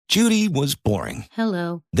Judy was boring.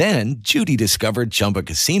 Hello. Then Judy discovered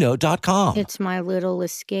ChumbaCasino.com. It's my little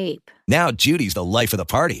escape. Now Judy's the life of the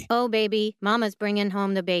party. Oh, baby, mama's bringing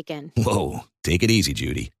home the bacon. Whoa, take it easy,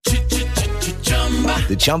 Judy.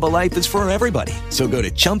 The Chumba life is for everybody. So go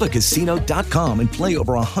to ChumbaCasino.com and play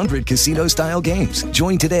over 100 casino-style games.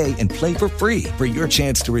 Join today and play for free for your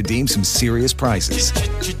chance to redeem some serious prizes.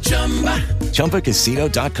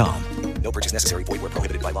 ChumbaCasino.com. No purchase necessary. Void where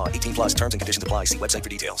prohibited by law. 18 plus terms and conditions apply. See website for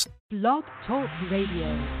details. Blog Talk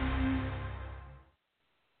Radio.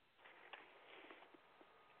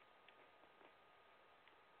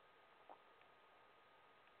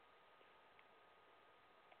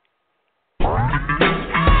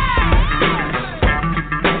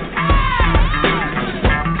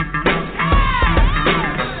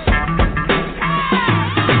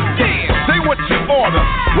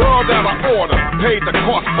 World out of order, paid the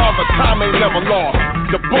cost, father time ain't never lost.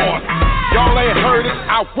 The boss, y'all ain't heard it,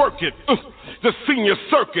 I work it. The senior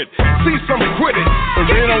circuit, see some quit it, but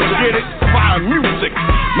they don't get it, fire music.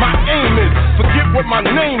 My aim is, forget what my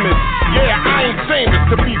name is. Yeah, I ain't famous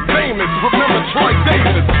to be famous. Remember Troy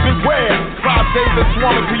Davis, beware. Clive Davis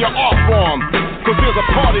wanted to your art form, cause there's a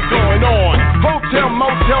party going on. Hotel,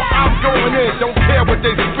 motel, I'm going in, don't care what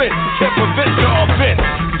they spent, can't prevent your event.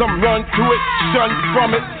 Some run to it, shun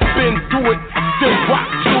from it, been through it, I still rock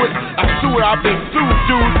to it. I sue it, I've been sued,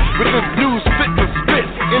 dude, with this new spit to spit,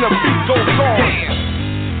 in a beat goes on.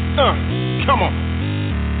 Come on.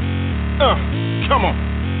 Come on.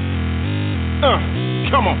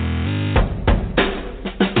 Come on.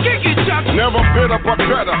 Never bitter but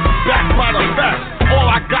better, back by the fact. All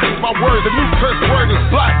I got is my word, the new curse word is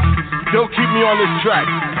black. Don't keep me on this track.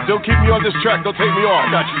 Don't keep me on this track, don't take me off.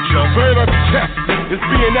 Got you, Joe. Fear the test is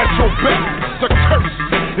being at your best. The curse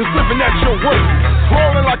is living at your worst.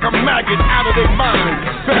 Crawling like a maggot out of their mind.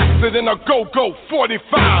 Faster than a go-go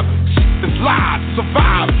 45. Is live,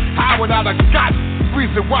 survive. How would I have got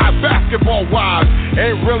reason why basketball wise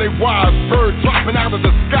ain't really wise. Bird dropping out of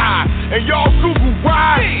the sky. And y'all Google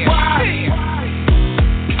why? Why?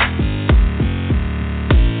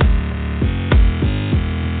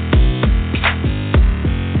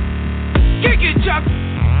 Kick it, Chuck.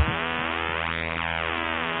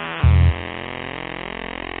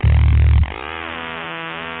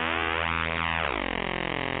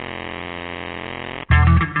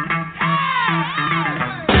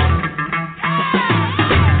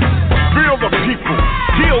 Feel the people,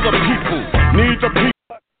 heal the people, need the people.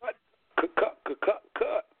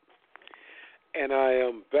 Cut. And I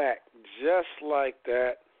am back just like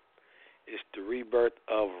that. It's the rebirth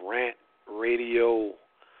of Rant Radio.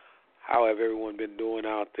 How have everyone been doing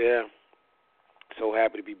out there? So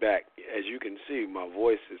happy to be back. As you can see, my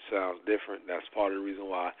voice, it sounds different. That's part of the reason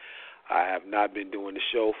why I have not been doing the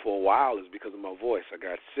show for a while is because of my voice. I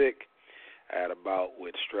got sick. I had a bout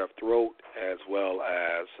with strep throat as well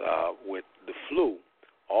as with the flu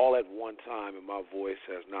all at one time, and my voice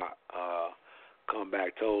has not come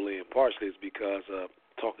back totally. And partially it's because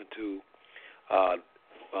talking to, I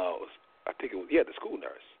think it was, the school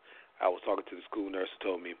nurse. I was talking to the school nurse who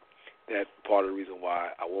told me that part of the reason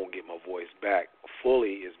why I won't get my voice back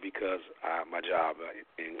fully is because my job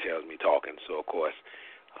entails me talking. So, of course,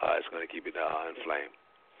 it's going to keep it inflamed.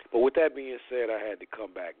 But with that being said, I had to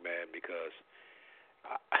come back, man, because,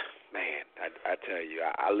 I tell you,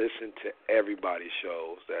 I listen to everybody's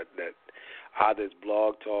shows that either it's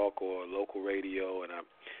Blog Talk or local radio, and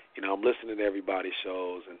I'm listening to everybody's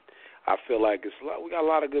shows, and I feel like we got a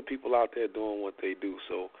lot of good people out there doing what they do.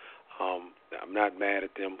 So I'm not mad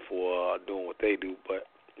at them for doing what they do, but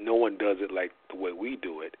no one does it like the way we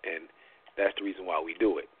do it, and that's the reason why we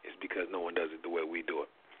do it. It's because no one does it the way we do it.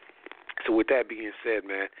 So with that being said,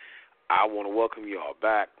 man, I want to welcome you all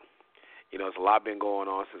back. You know, there's a lot been going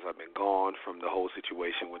on since I've been gone, from the whole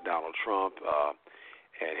situation with Donald Trump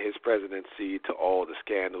and his presidency to all the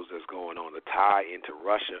scandals that's going on, the tie into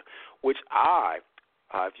Russia, which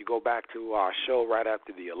if you go back to our show right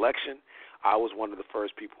after the election, I was one of the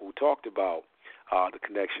first people who talked about the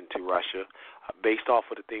connection to Russia based off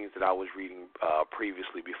of the things that I was reading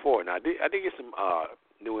previously before. Now, I did get some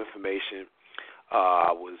new information.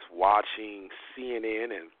 I was watching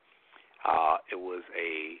CNN, and it was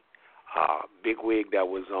a bigwig that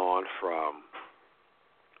was on from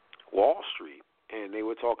Wall Street, and they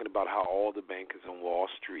were talking about how all the bankers on Wall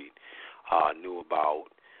Street knew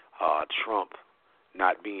about Trump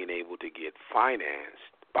not being able to get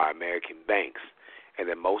financed by American banks, and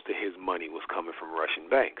that most of his money was coming from Russian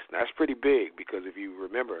banks. Now, that's pretty big because if you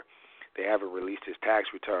remember, they haven't released his tax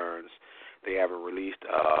returns. They haven't released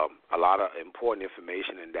a lot of important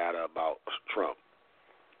information and data about Trump.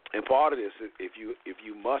 And part of this, if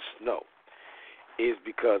you must know, is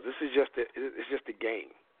because this is just a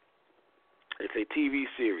game. It's a TV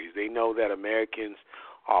series. They know that Americans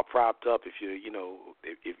are propped up. If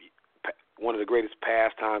one of the greatest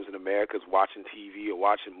pastimes in America is watching TV or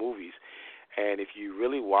watching movies, and if you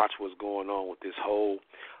really watch what's going on with this whole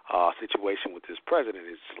situation with this president,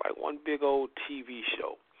 it's like one big old TV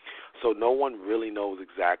show. So no one really knows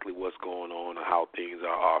exactly what's going on or how things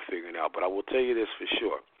are figuring out. But I will tell you this for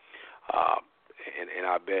sure, and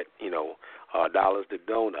I bet dollars to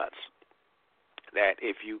donuts, that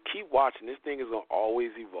if you keep watching, this thing is going to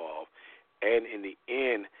always evolve. And in the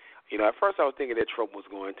end, at first I was thinking that Trump was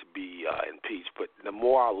going to be impeached, but the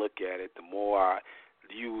more I look at it, the more I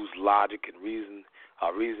use logic and reasoning,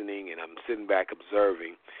 and I'm sitting back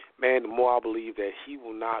observing, man, the more I believe that he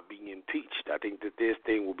will not be impeached. I think that this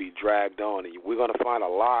thing will be dragged on, and we're going to find a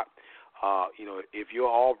lot, if you're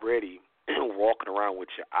already walking around with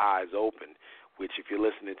your eyes open, which if you're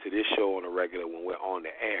listening to this show on a regular when we're on the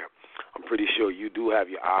air, I'm pretty sure you do have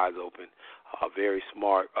your eyes open. A very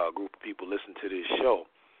smart group of people listen to this show.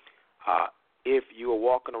 If you are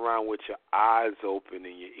walking around with your eyes open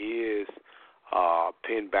and your ears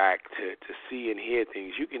pinned back to see and hear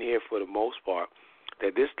things, you can hear for the most part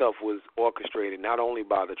that this stuff was orchestrated not only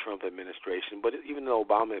by the Trump administration, but even the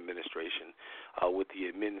Obama administration with the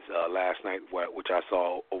admittance last night, which I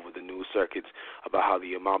saw over the news circuits, about how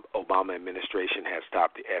the Obama administration has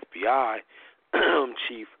stopped the FBI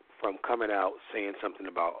chief from coming out saying something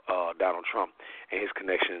about Donald Trump and his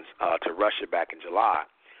connections to Russia back in July.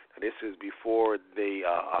 Now, this is before they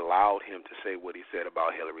allowed him to say what he said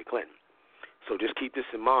about Hillary Clinton. So just keep this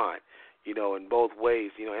in mind, in both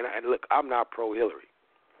ways. And look, I'm not pro-Hillary.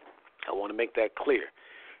 I want to make that clear.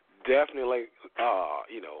 Definitely,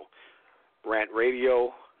 Rant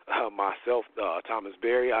Radio, myself, Thomas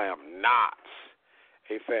Berry, I am not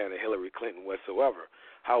a fan of Hillary Clinton whatsoever.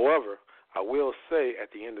 However, I will say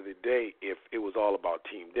at the end of the day, if it was all about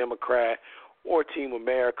Team Democrat or Team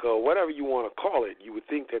America, or whatever you want to call it, you would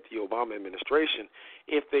think that the Obama administration,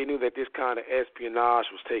 if they knew that this kind of espionage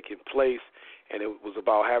was taking place and it was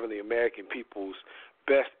about having the American people's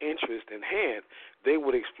best interest in hand, they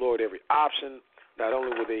would explore every option. Not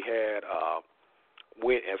only would they had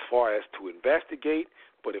went as far as to investigate,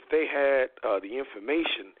 but if they had the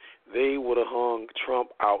information, they would have hung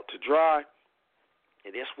Trump out to dry,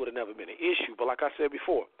 and this would have never been an issue. But like I said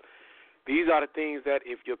before, these are the things that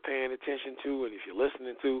if you're paying attention to and if you're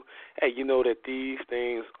listening to, hey, you know that these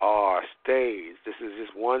things are staged. This is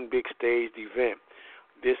just one big staged event.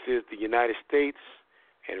 This is the United States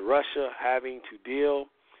and Russia having to deal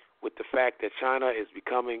with the fact that China is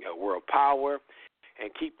becoming a world power.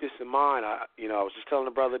 And keep this in mind, I was just telling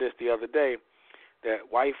a brother this the other day, that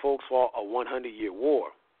white folks fought a 100-year war.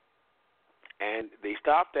 And they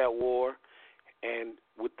stopped that war, and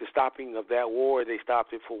with the stopping of that war, they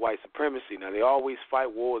stopped it for white supremacy. Now, they always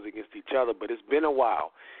fight wars against each other, but it's been a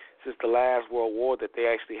while since the last World War that they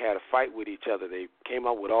actually had a fight with each other. They came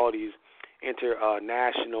up with all these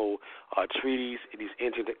international treaties, these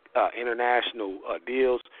international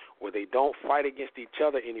deals where they don't fight against each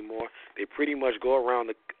other anymore. They pretty much go around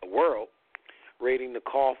the world raiding the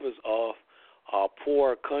coffers of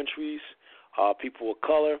poor countries, people of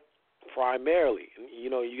color primarily. And,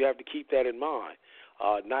 you have to keep that in mind.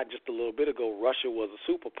 Not just a little bit ago, Russia was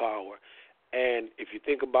a superpower. And if you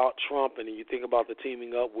think about Trump and you think about the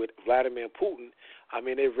teaming up with Vladimir Putin, I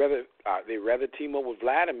mean, they'd rather team up with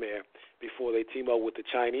Vladimir before they team up with the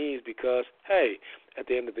Chinese because, hey, at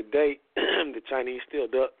the end of the day, the Chinese still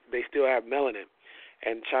have melanin,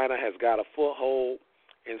 and China has got a foothold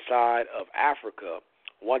inside of Africa,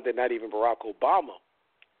 one that not even Barack Obama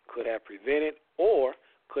could have prevented or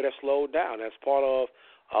could have slowed down. That's part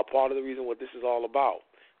of the reason what this is all about.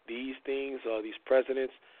 These things, these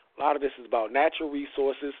presidents. A lot of this is about natural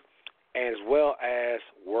resources as well as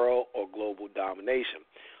world or global domination.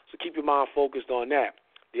 So keep your mind focused on that.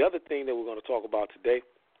 The other thing that we're going to talk about today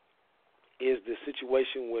is the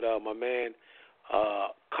situation with my man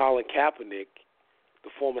Colin Kaepernick, the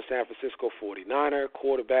former San Francisco 49er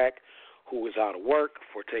quarterback who is out of work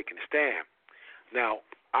for taking a stand. Now,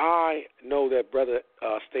 I know that brother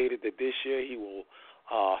stated that this year he will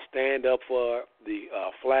stand up for the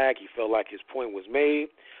flag. He felt like his point was made.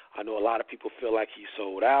 I know a lot of people feel like he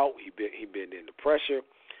sold out. He been into pressure.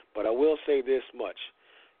 But I will say this much.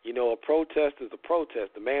 A protest is a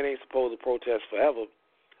protest. The man ain't supposed to protest forever.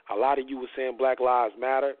 A lot of you were saying Black Lives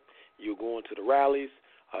Matter. You were going to the rallies.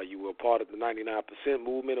 You were part of the 99%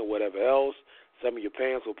 movement or whatever else. Some of your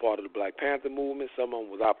parents were part of the Black Panther movement. Some of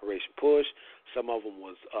them was Operation Push. Some of them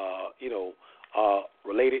was,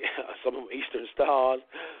 related, some of them Eastern Stars,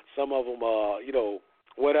 some of them,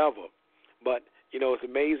 whatever. But, it's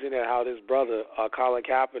amazing at how this brother, Colin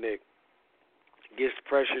Kaepernick, gets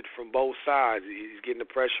pressured from both sides. He's getting the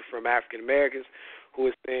pressure from African Americans who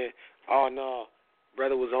is saying, oh, no,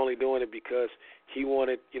 brother was only doing it because he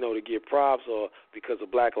wanted, to get props or because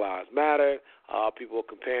of Black Lives Matter. People are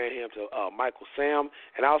comparing him to Michael Sam.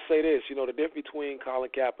 And I'll say this, the difference between Colin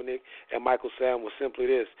Kaepernick and Michael Sam was simply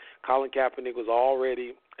this. Colin Kaepernick was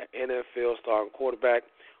already an NFL starting quarterback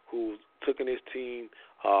who took in his team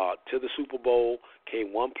to the Super Bowl,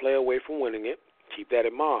 came one play away from winning it. Keep that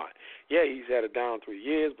in mind. Yeah, he's had a down 3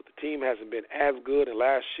 years, but the team hasn't been as good. And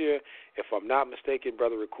last year, if I'm not mistaken,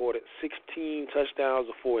 brother recorded 16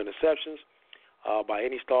 touchdowns or 4 interceptions. By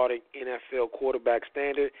any starting NFL quarterback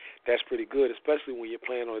standard, that's pretty good, especially when you're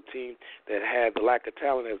playing on a team that had the lack of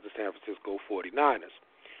talent as the San Francisco 49ers.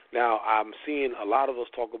 Now, I'm seeing a lot of us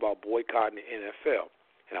talk about boycotting the NFL.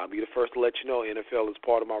 And I'll be the first to let you know NFL is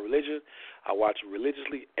part of my religion. I watch it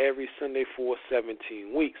religiously every Sunday for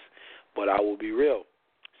 17 weeks. But I will be real.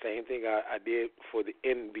 Same thing I did for the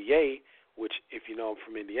NBA, which, if you know I'm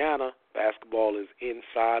from Indiana, basketball is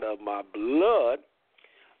inside of my blood.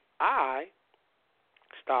 I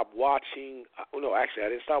stopped watching. I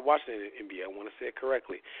didn't stop watching the NBA. I want to say it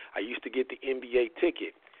correctly. I used to get the NBA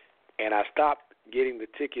ticket, and I stopped getting the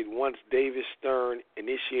ticket once David Stern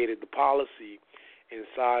initiated the policy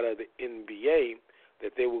inside of the NBA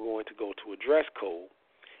that they were going to go to a dress code.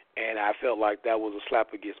 And I felt like that was a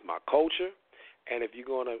slap against my culture. And if you're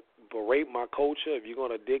going to berate my culture, if you're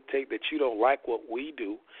going to dictate that you don't like what we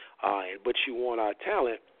do, but you want our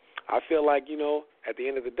talent, I feel like, at the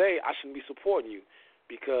end of the day, I shouldn't be supporting you.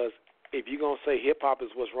 Because if you're going to say hip-hop is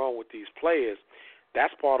what's wrong with these players,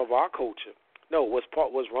 that's part of our culture. No, what's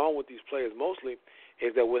wrong with these players mostly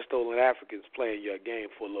is that we're stolen Africans playing your game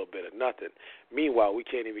for a little bit of nothing. Meanwhile, we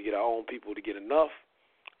can't even get our own people to get enough.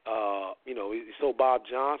 He sold Bob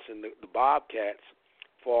Johnson, the Bobcats,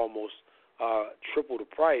 for almost triple the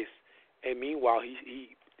price. And meanwhile,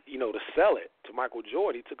 he to sell it to Michael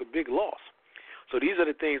Jordan, he took a big loss. So these are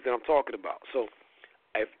the things that I'm talking about. So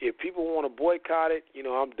if people want to boycott it,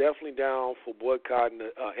 I'm definitely down for boycotting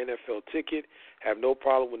the NFL ticket. Have no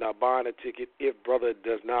problem with not buying a ticket if brother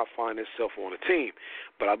does not find himself on a team.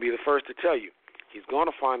 But I'll be the first to tell you, he's going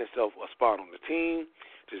to find himself a spot on the team.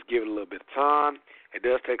 Just give it a little bit of time. It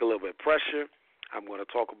does take a little bit of pressure. I'm going to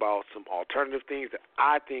talk about some alternative things that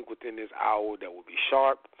I think within this hour that will be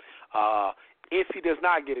sharp. If he does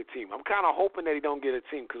not get a team, I'm kind of hoping that he don't get a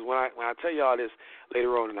team, because when I tell you all this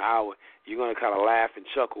later on in the hour, you're going to kind of laugh and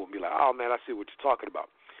chuckle and be like, oh, man, I see what you're talking about.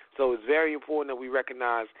 So it's very important that we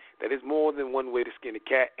recognize that there's more than one way to skin a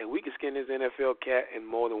cat, and we can skin this NFL cat in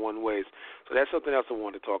more than one ways. So that's something else I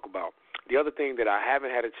wanted to talk about. The other thing that I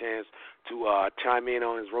haven't had a chance to chime in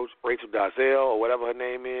on is Rachel Dolezal, or whatever her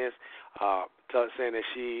name is, saying that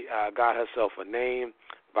she got herself a name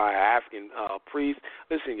by an African priest.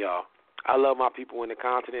 Listen, y'all, I love my people in the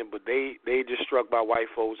continent, but they just struck by white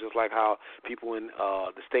folks just like how people in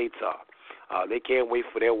the States are. They can't wait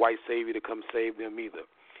for their white savior to come save them either.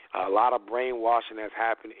 A lot of brainwashing has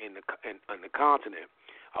happened in the continent.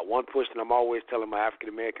 One push that I'm always telling my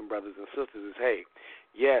African-American brothers and sisters is, hey,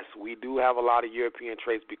 yes, we do have a lot of European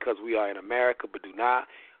traits because we are in America, but do not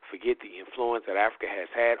forget the influence that Africa has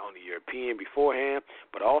had on the European beforehand,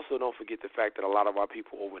 but also don't forget the fact that a lot of our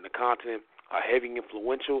people over in the continent are heavily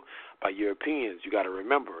influential by Europeans. You got to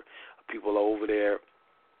remember, people are over there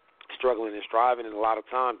struggling and striving, and a lot of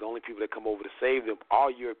times the only people that come over to save them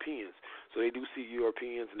are Europeans. So they do see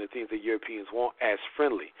Europeans and the things that Europeans want as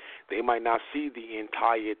friendly. They might not see the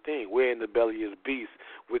entire thing. We're in the belly of the beast.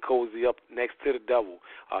 We're cozy up next to the devil.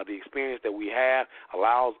 The experience that we have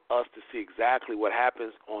allows us to see exactly what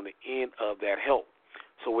happens on the end of that help.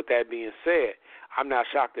 So with that being said, I'm not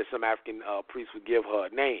shocked that some African priests would give her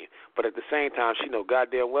a name. But at the same time, she know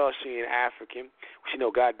goddamn well she ain't African. She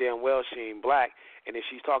know goddamn well she ain't black. And if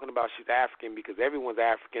she's talking about she's African because everyone's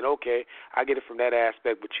African, okay, I get it from that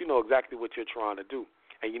aspect, but you know exactly what you're trying to do.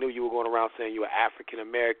 And you know you were going around saying you were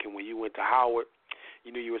African-American when you went to Howard.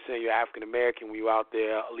 You knew you were saying you're African-American when you were out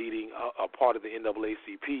there leading a part of the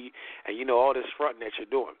NAACP. And you know all this fronting that you're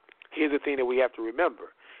doing. Here's the thing that we have to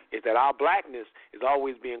remember, is that our blackness is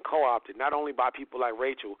always being co-opted, not only by people like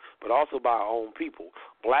Rachel, but also by our own people.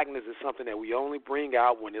 Blackness is something that we only bring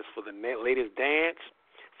out when it's for the latest dance,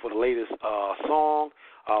 for the latest song,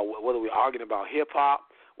 whether we're arguing about hip-hop,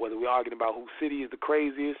 whether we're arguing about whose city is the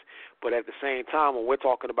craziest. But at the same time, when we're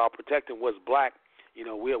talking about protecting what's black, you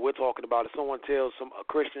know, we're talking about if someone tells a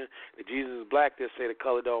Christian that Jesus is black, they'll say the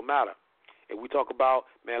color don't matter. If we talk about,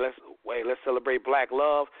 man, let's celebrate black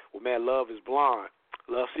love, well, man, love is blind.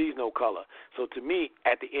 Love sees no color. So to me,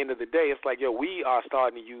 at the end of the day, it's like, yo, we are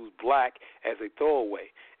starting to use black as a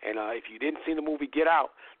throwaway. And if you didn't see the movie Get Out,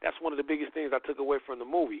 that's one of the biggest things I took away from the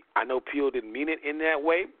movie. I know Peele didn't mean it in that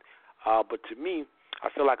way, but to me, I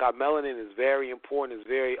feel like our melanin is very important, is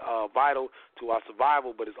very vital to our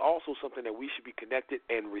survival, but it's also something that we should be connected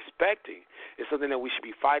and respecting. It's something that we should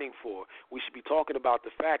be fighting for. We should be talking about the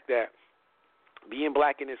fact that being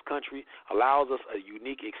black in this country allows us a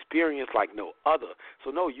unique experience like no other. So,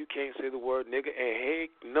 no, you can't say the word nigga, and, hey,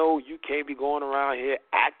 no, you can't be going around here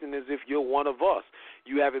acting as if you're one of us.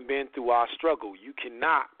 You haven't been through our struggle. You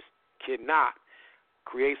cannot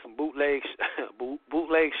create some bootleg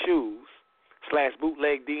shoes /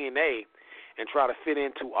 bootleg DNA and try to fit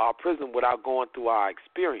into our prison without going through our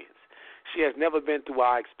experience. She has never been through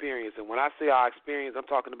our experience, and when I say our experience, I'm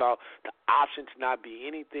talking about the option to not be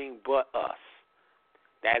anything but us.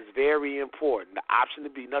 That's very important. The option to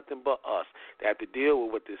be nothing but us. To have to deal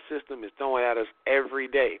with what this system is throwing at us every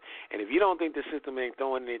day. And if you don't think the system ain't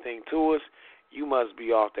throwing anything to us, you must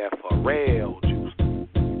be off that for real juice.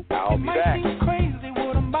 I'll be back. It might seem crazy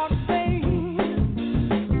what I'm about to say.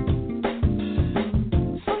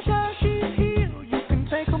 Sunshine, she's here. You can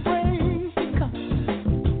take a break.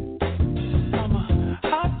 I'm a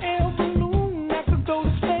hot air balloon that could go to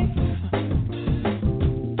space.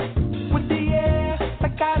 With the air,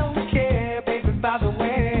 like I don't care, baby, by the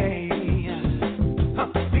way.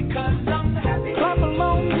 Because I'm happy. Clap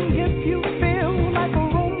along if you feel like a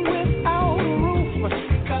room without a roof.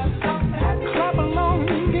 Because I'm happy. Clap along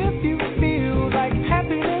if you feel like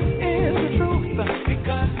happiness is the truth.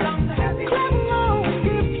 Because I'm happy. Clap along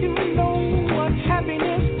if you know what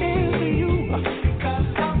happiness is to you. Because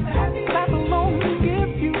I'm happy. Clap along if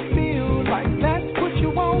you feel like that's what you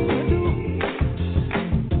want to do.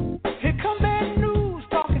 Here come bad news,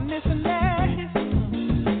 talking this and that.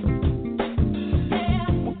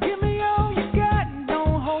 Well, give me all you got and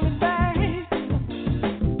don't hold it back.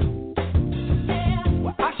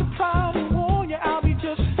 Well, I should probably warn you, I'll be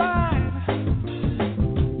just fine.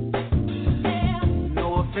 No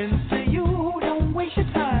offense to you, don't waste your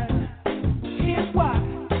time. Here's why.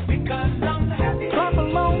 Because I'm happy. Clap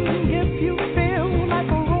along if you feel like a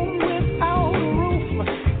room without a roof.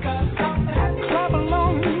 Because I'm happy. Clap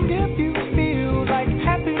along if you feel like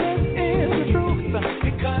happiness is the truth.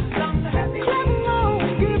 Because I'm happy. Clap along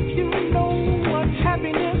if you know what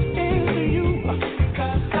happiness is to you.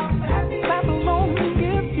 Because I'm happy. Clap along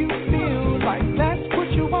if you feel like that's what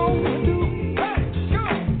you want to do.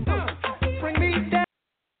 Bring me down.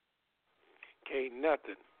 Can't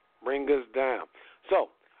nothing bring us down. So,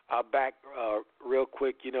 back real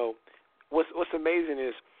quick, what's amazing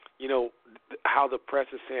is, how the press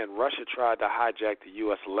is saying Russia tried to hijack the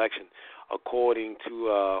U.S. election, according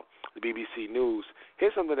to the BBC News.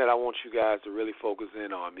 Here's something that I want you guys to really focus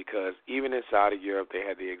in on, because even inside of Europe, they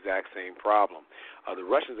had the exact same problem. The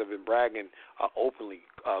Russians have been bragging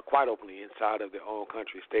quite openly inside of their own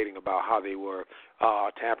country, stating about how they were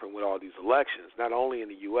tampering with all these elections, not only in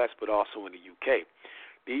the U.S. but also in the U.K.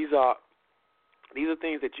 These are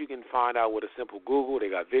things that you can find out with a simple Google. They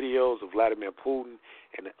got videos of Vladimir Putin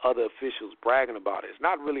and the other officials bragging about it. It's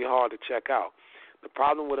not really hard to check out. The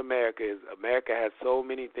problem with America is America has so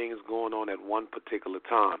many things going on at one particular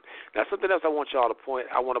time. Now, something else I want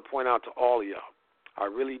to point out to all of y'all. I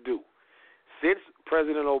really do. Since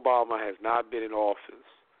President Obama has not been in office,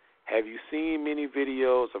 have you seen many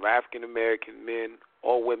videos of African-American men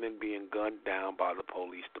or women being gunned down by the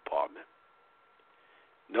police department?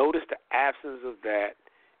 Notice the absence of that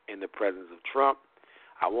in the presence of Trump.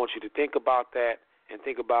 I want you to think about that and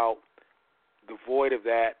think about the void of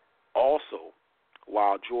that also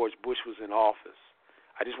while George Bush was in office.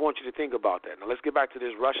 I just want you to think about that. Now, let's get back to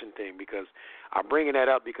this Russian thing, because I'm bringing that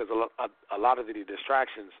up because a lot of the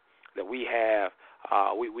distractions that we have,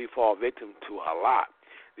 we fall victim to a lot.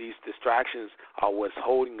 These distractions are what's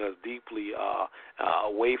holding us deeply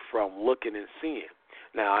away from looking and seeing.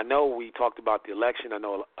 Now, I know we talked about the election. I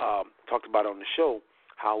know talked about on the show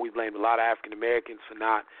how we blamed a lot of African Americans for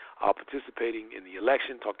not participating in the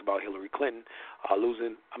election. Talked about Hillary Clinton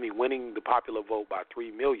winning the popular vote by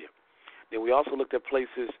 3 million. Then we also looked at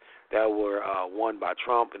places that were won by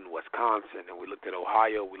Trump in Wisconsin, and we looked at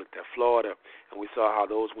Ohio, we looked at Florida, and we saw how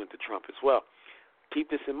those went to Trump as well. Keep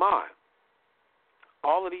this in mind.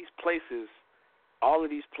 All of these places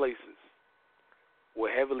were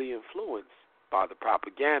heavily influenced by the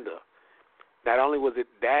propaganda. Not only was it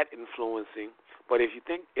that influencing, but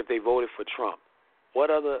if they voted for Trump, what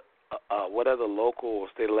other local or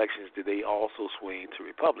state elections did they also swing to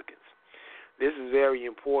Republicans? This is very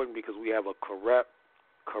important because we have a corrupt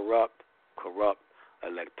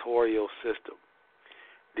electoral system.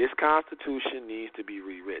 This Constitution needs to be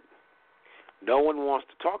rewritten. No one wants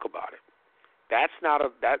to talk about it. That's not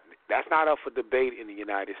up for debate in the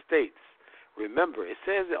United States. Remember, it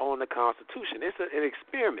says it on the Constitution. It's an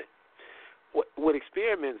experiment. With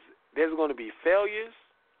experiments, there's going to be failures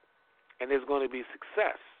and there's going to be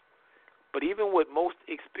success. But even with most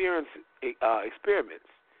experiments,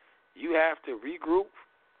 you have to regroup,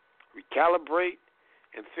 recalibrate,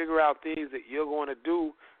 and figure out things that you're going to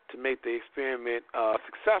do to make the experiment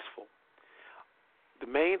successful. The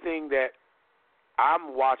main thing that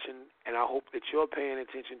I'm watching, and I hope that you're paying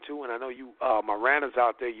attention to, and I know you, my ranters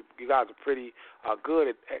out there, you guys are pretty good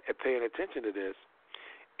at paying attention to this.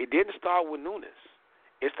 It didn't start with Nunes.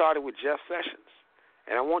 It started with Jeff Sessions,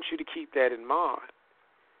 and I want you to keep that in mind.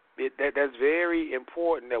 That's very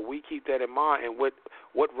important that we keep that in mind, and what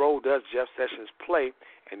role does Jeff Sessions play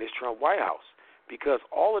in this Trump White House? Because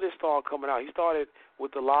all of this started coming out. He started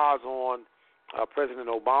with the lies on President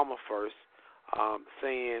Obama first,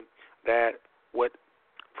 saying that what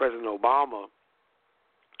President Obama,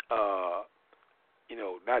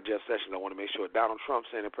 not Jeff Sessions, I want to make sure, Donald Trump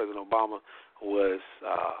saying that President Obama was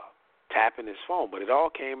tapping his phone. But it all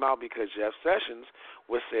came out because Jeff Sessions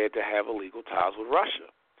was said to have illegal ties with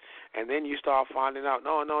Russia. And then you start finding out,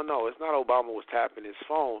 no, it's not Obama was tapping his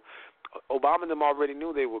phone. Obama and them already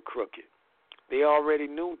knew they were crooked. They already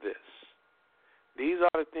knew this. These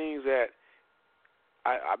are the things that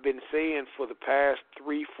I've been saying for the past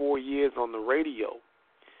 3-4 years on the radio.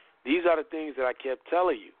 These are the things that I kept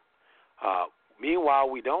telling you. Meanwhile,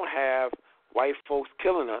 we don't have white folks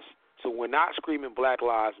killing us, so we're not screaming Black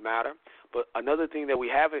Lives Matter. But another thing that we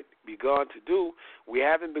haven't begun to do, we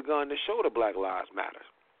haven't begun to show the Black Lives Matter.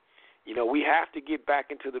 We have to get back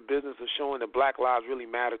into the business of showing that black lives really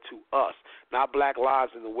matter to us, not black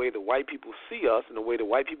lives in the way that white people see us and the way that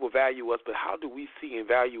white people value us, but how do we see and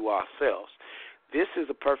value ourselves? This is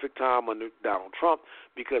a perfect time under Donald Trump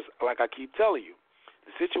because, like I keep telling you,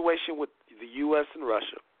 the situation with the U.S. and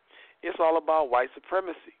Russia, it's all about white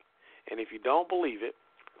supremacy. And if you don't believe it,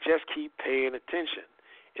 just keep paying attention.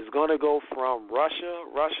 It's going to go from Russia,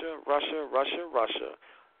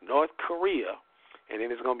 North Korea, and then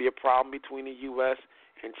it's going to be a problem between the U.S.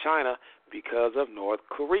 and China because of North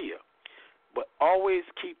Korea. But always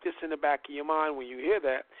keep this in the back of your mind when you hear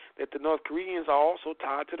that the North Koreans are also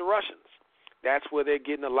tied to the Russians. That's where they're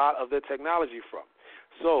getting a lot of their technology from.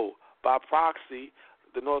 So, by proxy,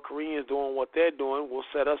 the North Koreans doing what they're doing will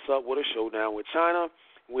set us up with a showdown with China,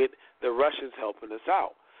 with the Russians helping us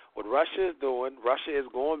out. What Russia is doing, Russia is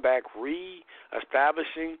going back,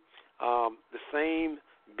 re-establishing the same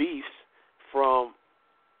beefs from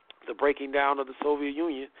the breaking down of the Soviet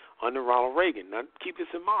Union under Ronald Reagan. Now, keep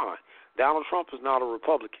this in mind. Donald Trump is not a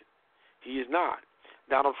Republican. He is not.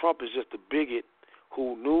 Donald Trump is just a bigot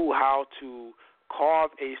who knew how to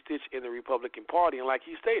carve a stitch in the Republican Party. And like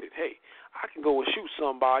he stated, hey, I can go and shoot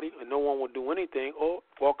somebody and no one will do anything or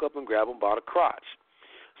walk up and grab them by the crotch.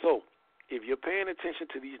 So if you're paying attention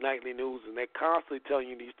to these nightly news and they're constantly telling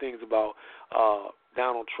you these things about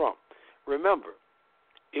Donald Trump, remember,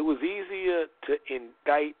 it was easier to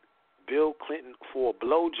indict Bill Clinton for a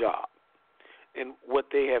blowjob and what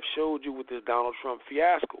they have showed you with this Donald Trump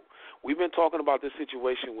fiasco. We've been talking about this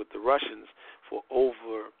situation with the Russians for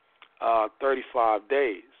over 35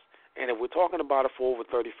 days. And if we're talking about it for over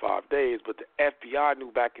 35 days, but the FBI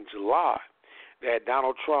knew back in July that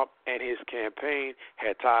Donald Trump and his campaign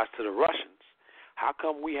had ties to the Russians, how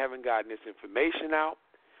come we haven't gotten this information out?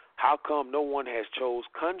 How come no one has chose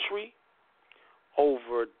country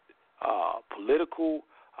over political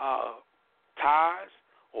ties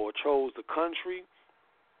or chose the country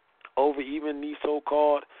over even these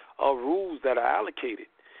so-called rules that are allocated?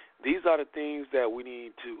 These are the things that we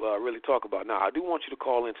need to really talk about. Now, I do want you to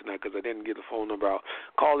call in tonight because I didn't get the phone number out.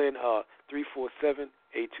 Call in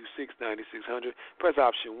 347-826-9600. Press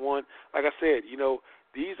option 1. Like I said,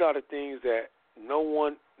 these are the things that no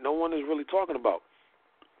one is really talking about.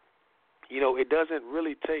 It doesn't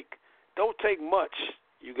really don't take much,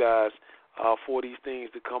 you guys, for these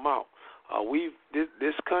things to come out.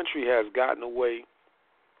 This country has gotten away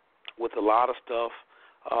with a lot of stuff,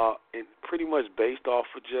 and pretty much based off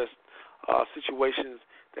of just situations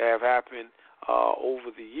that have happened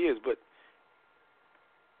over the years. But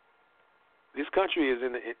this country is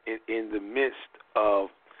in the midst of,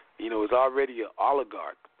 it's already an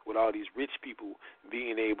oligarch with all these rich people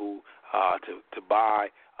being able to buy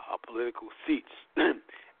political seats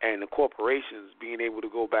and the corporations being able to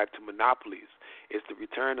go back to monopolies. It's the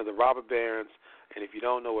return of the robber barons. And if you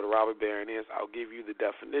don't know what a robber baron is, I'll give you the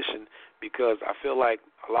definition, because I feel like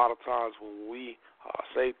a lot of times when we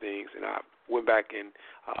say things, and I went back and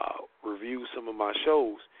reviewed some of my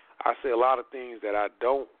shows, I say a lot of things that I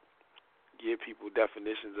don't give people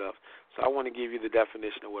definitions of. So I want to give you the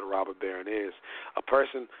definition of what a robber baron is. A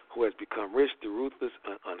person who has become rich through ruthless,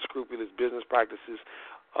 unscrupulous business practices,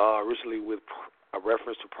 originally with a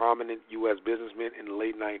reference to prominent U.S. businessmen in the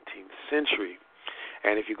late 19th century.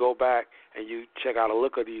 And if you go back and you check out a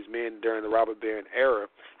look at these men during the robber baron era,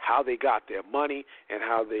 how they got their money and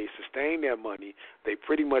how they sustained their money, they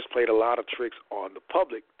pretty much played a lot of tricks on the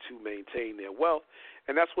public to maintain their wealth.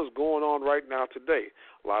 And that's what's going on right now today.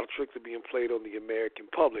 A lot of tricks are being played on the American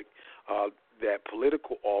public. That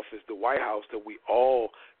political office, the White House, that we all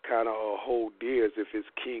kind of hold dear as if it's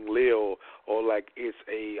King Lear or like it's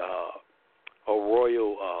a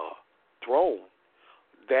royal throne,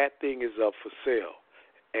 that thing is up for sale.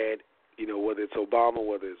 And, you know, whether it's Obama,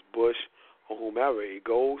 whether it's Bush, or whomever, it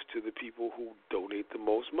goes to the people who donate the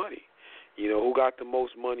most money. You know, who got the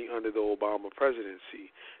most money under the Obama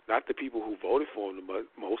presidency? Not the people who voted for him the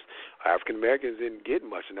most. African Americans didn't get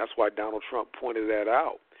much, and that's why Donald Trump pointed that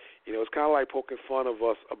out. You know, it's kind of like poking fun of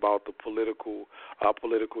us about the political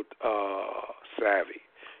savvy.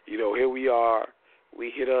 You know, here we are.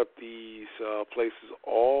 We hit up these places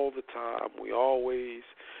all the time. We always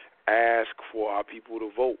ask for our people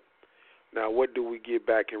to vote. Now, what do we get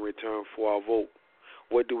back in return for our vote?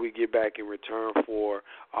 What do we get back in return for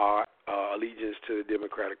our allegiance to the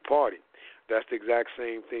Democratic Party? That's the exact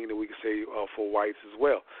same thing that we can say for whites as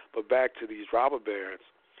well. But back to these robber barons.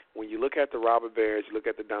 When you look at the robber barons, you look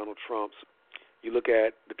at the Donald Trumps, you look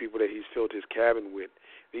at the people that he's filled his cabin with,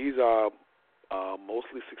 these are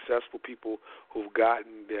mostly successful people who've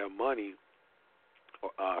gotten their money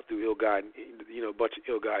through ill-gotten, a bunch of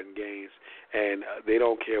ill-gotten gains, and they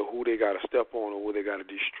don't care who they got to step on or who they got to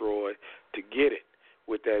destroy to get it.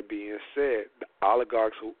 With that being said, the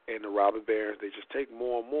oligarchs and the robber barons, they just take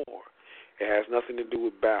more and more. It has nothing to do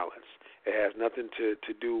with balance. It has nothing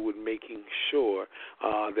to do with making sure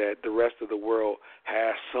that the rest of the world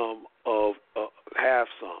has some.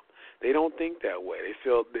 They don't think that way. They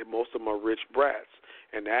feel that most of them are rich brats,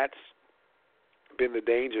 and that's been the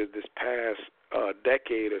danger this past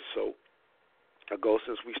decade or so ago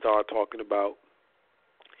since we started talking about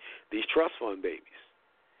these trust fund babies.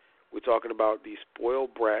 We're talking about these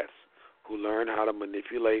spoiled brats who learn how to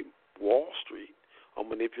manipulate Wall Street or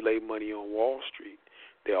manipulate money on Wall Street.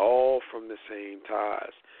 They're all from the same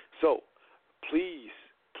ties. So please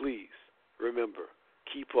remember,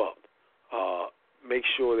 keep up. Make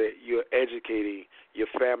sure that you're educating your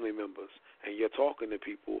family members and you're talking to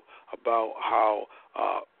people about how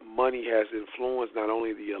money has influenced not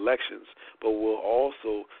only the elections, but will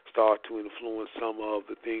also start to influence some of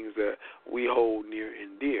the things that we hold near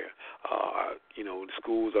and dear. The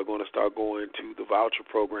schools are going to start going to the voucher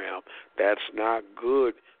program. That's not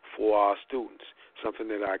good for our students, something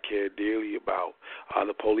that I care dearly about.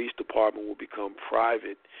 The police department will become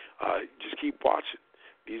private. Just keep watching.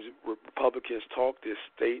 These Republicans talk this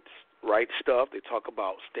states' right stuff. They talk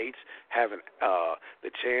about states having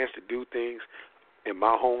the chance to do things. In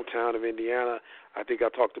my hometown of Indiana, I think I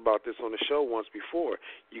talked about this on the show once before.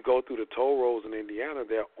 You go through the toll roads in Indiana,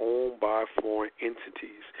 they're owned by foreign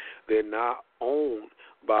entities. They're not owned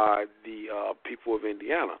by the people of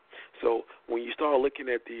Indiana. So when you start looking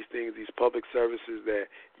at these things, these public services that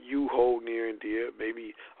you hold near and dear,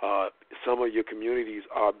 maybe some of your communities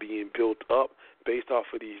are being built up based off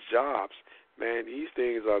of these jobs, man, these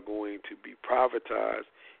things are going to be privatized.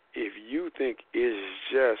 If you think it's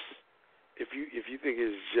just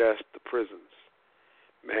the prisons,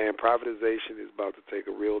 man, privatization is about to take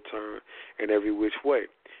a real turn in every which way.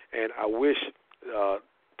 And I wish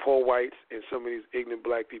poor whites and some of these ignorant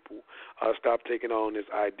black people stop taking on this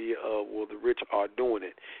idea of, well, the rich are doing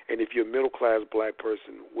it. And if you're a middle-class black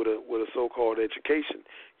person with a so-called education,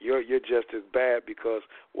 you're just as bad, because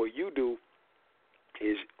what you do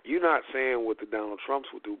is you're not saying what the Donald Trumps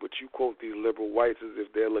will do, but you quote these liberal whites as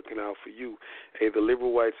if they're looking out for you. Hey, the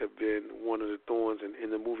liberal whites have been one of the thorns in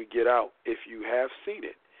the movie Get Out, if you have seen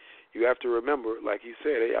it. You have to remember, like he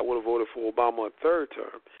said, hey, I would have voted for Obama a third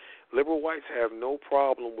term. Liberal whites have no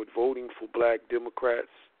problem with voting for black Democrats.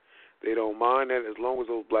 They don't mind that as long as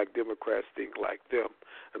those black Democrats think like them,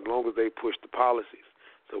 as long as they push the policies.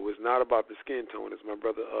 So it's not about the skin tone, as my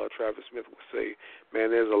brother Travis Smith would say.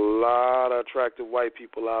 Man, there's a lot of attractive white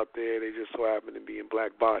people out there. They just so happen to be in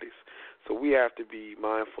black bodies. So we have to be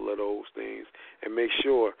mindful of those things and make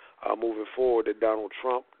sure moving forward that Donald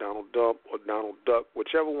Trump, Donald Dump, or Donald Duck,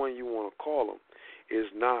 whichever one you want to call him, is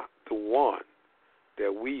not the one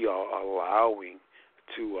that we are allowing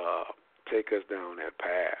to take us down that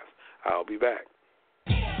path. I'll be back.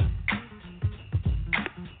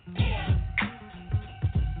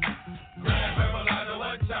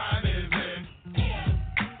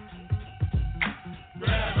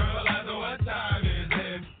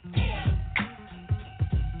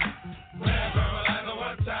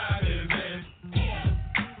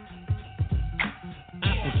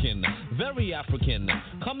 Very African.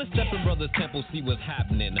 Come and step in Brother's Temple, see what's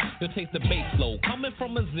happening. You'll taste the bass flow, coming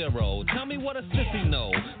from a zero. Tell me what a sissy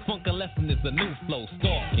know. Funk a lesson is a new flow.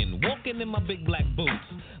 Stalking, walking in my big black boots.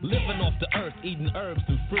 Living off the earth, eating herbs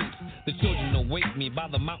and fruits. The children await me by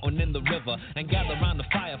the mountain and the river, and gather round the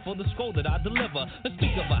fire for the scroll that I deliver. Let's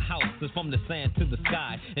speak of a house that's from the sand to the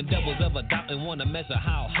sky, and devils ever doubt and want to measure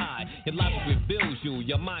how high. Your logic reveals you,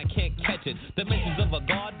 your mind can't catch it. Dimensions of a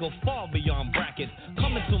god go far beyond brackets.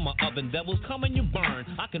 Come into my oven, devils, come and you burn.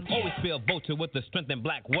 I can always feel vulture with the strength and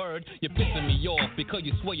black word. You're pissing me off because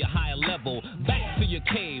you swear you're higher level. Back to your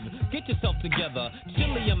cave, get yourself together.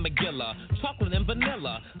 Chili and McGilla, chocolate and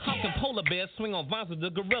vanilla. How can polar bears swing on vines with the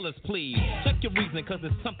gorillas, please? Check your reasoning, cause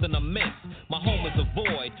there's something amiss. My home is a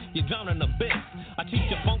void, you drown in abyss. I teach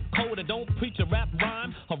you funk code and don't preach a rap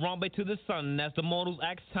rhyme. Harambe to the sun as the mortals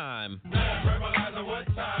ask time. Grand verbalizer, what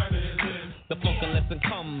time is it? The funk lesson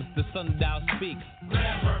comes, the sundial speaks.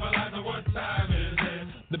 Grand verbalizer, what time is it?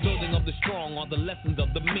 The building of the strong are the lessons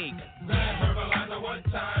of the meek. Grand verbalizer, what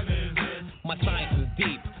time is it? My science is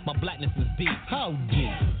deep, my blackness is deep. How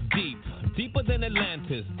deep? Deep, deeper than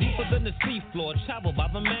Atlantis, deeper than the seafloor, traveled by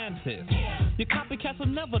the mantis. Your copycats will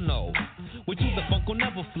never know. With you the funk will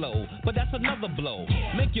never flow, but that's another blow.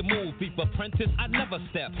 Make your move, thief apprentice, I never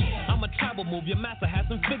step. I'm a tribal move your master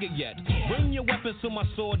hasn't figured yet. Bring your weapons to my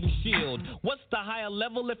sword and shield. What's the higher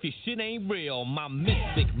level if your shit ain't real? My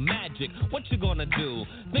mystic magic, what you gonna do?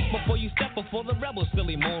 Think before you step before the rebel,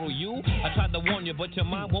 silly mortal you. I tried to warn you, but your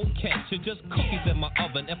mind won't catch. You're just cookies in my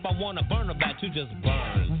oven. If I wanna burn a bat, you just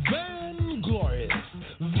burn. Vainglorious.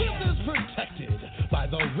 This is protected by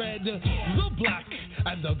the red, the black,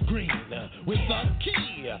 and the green. With the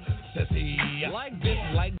key, sissy. Like this,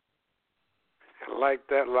 like Like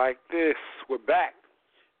that, like this. We're back.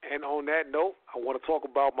 And on that note, I want to talk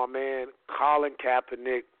about my man, Colin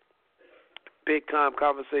Kaepernick. Big time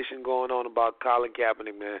conversation going on about Colin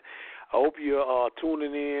Kaepernick, man. I hope you're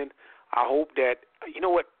tuning in. I hope that, you know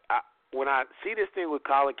what, when I see this thing with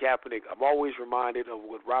Colin Kaepernick, I'm always reminded of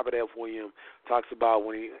what Robert F. Williams talks about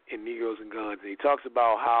when in Negroes and Guns. And he talks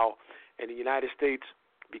about how in the United States,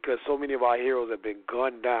 because so many of our heroes have been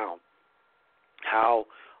gunned down, how,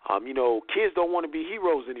 kids don't want to be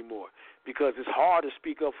heroes anymore because it's hard to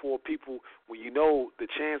speak up for people when you know the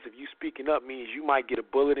chance of you speaking up means you might get a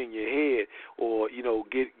bullet in your head or,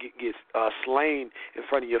 get slain in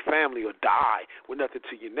front of your family or die with nothing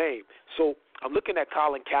to your name. So I'm looking at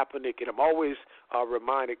Colin Kaepernick, and I'm always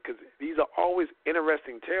reminded, because these are always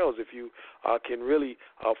interesting tales if you can really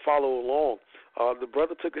follow along. The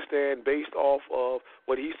brother took a stand based off of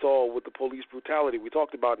what he saw with the police brutality. We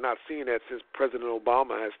talked about not seeing that since President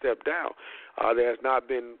Obama has stepped down. There has not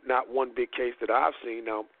been not one big case that I've seen.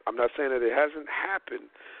 Now, I'm not saying that it hasn't happened,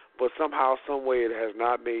 but somehow, some way it has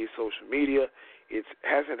not made social media. It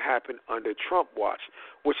hasn't happened under Trump watch,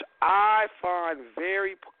 which I find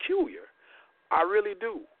very peculiar. I really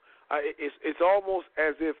do. It's almost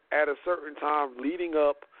as if at a certain time leading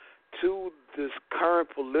up to this current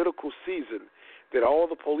political season that all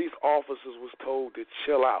the police officers was told to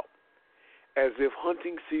chill out, as if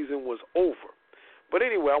hunting season was over. But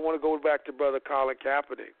anyway, I want to go back to Brother Colin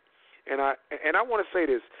Kaepernick. And I want to say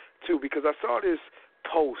this, too, because I saw this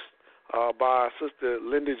post by Sister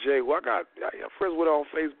Linda J., who I'm friends with her on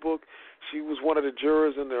Facebook. She was one of the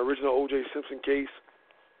jurors in the original O.J. Simpson case.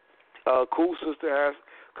 Cool sister, has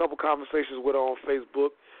a couple conversations with her on Facebook.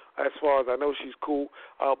 As far as I know, she's cool.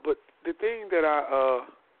 But the thing that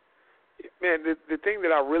the thing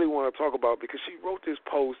that I really want to talk about, because she wrote this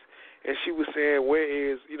post and she was saying, where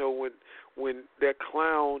is, when that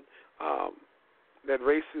clown, that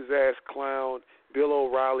racist ass clown, Bill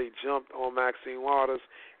O'Reilly, jumped on Maxine Waters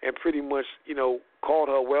and pretty much, called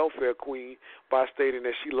her welfare queen by stating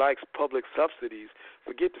that she likes public subsidies.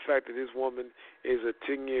 Forget the fact that this woman is a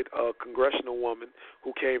tenured congressional woman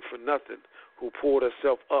who came from nothing, who pulled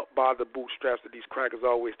herself up by the bootstraps that these crackers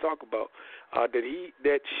always talk about.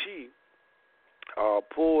 That she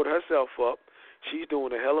pulled herself up. She's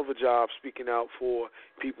doing a hell of a job speaking out for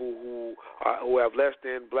people who have less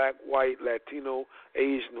than black, white, Latino,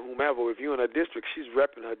 Asian, whomever. If you're in her district, she's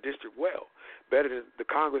repping her district well, better than the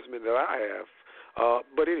congressman that I have.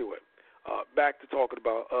 But anyway, back to talking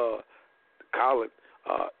about Colin.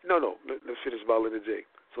 Let's finish about Linda J.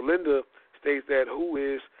 So Linda states that who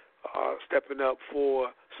is stepping up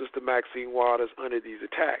for Sister Maxine Waters under these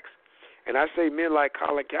attacks. And I say men like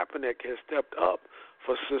Colin Kaepernick has stepped up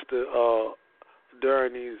for sisters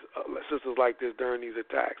like this during these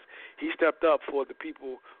attacks. He stepped up for the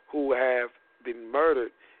people who have been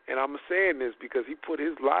murdered. And I'm saying this because he put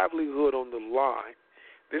his livelihood on the line.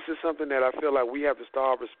 This is something that I feel like we have to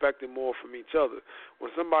start respecting more from each other.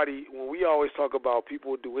 When we always talk about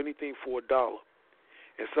people who do anything for a dollar,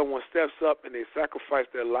 and someone steps up and they sacrifice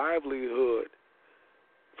their livelihood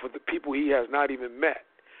for the people he has not even met.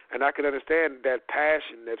 And I can understand that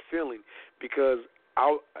passion, that feeling, because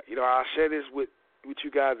I'll share this with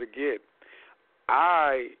you guys again.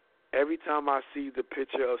 Every time I see the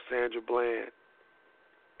picture of Sandra Bland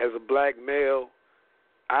as a black male,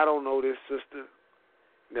 I don't know this sister,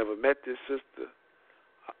 never met this sister.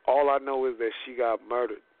 All I know is that she got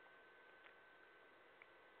murdered.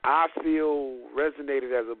 I feel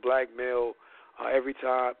resonated as a black male every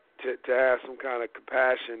time to have some kind of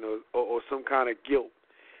compassion or some kind of guilt.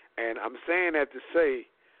 And I'm saying that to say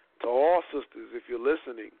to all sisters, if you're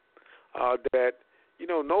listening, that,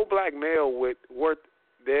 no black male worth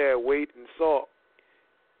their weight in salt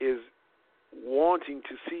is wanting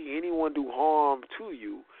to see anyone do harm to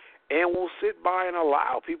you and will sit by and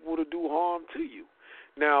allow people to do harm to you.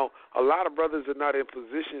 Now, a lot of brothers are not in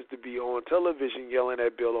positions to be on television yelling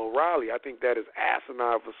at Bill O'Reilly. I think that is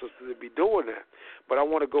asinine for sisters to be doing that. But I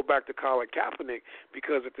want to go back to Colin Kaepernick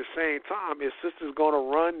because at the same time, his sister's going to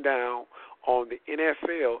run down on the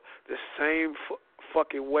NFL the same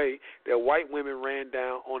fucking way that white women ran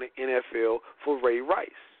down on the NFL for Ray Rice.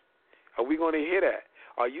 Are we going to hear that?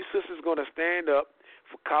 Are you sisters going to stand up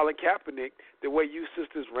for Colin Kaepernick the way you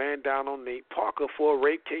sisters ran down on Nate Parker for a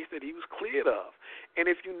rape case that he was cleared of? And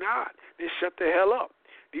if you're not, then shut the hell up.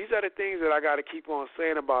 These are the things that I got to keep on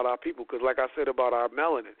saying about our people because, like I said about our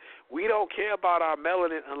melanin, we don't care about our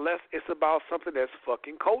melanin unless it's about something that's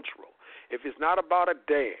fucking cultural. If it's not about a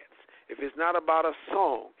dance, if it's not about a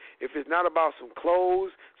song, if it's not about some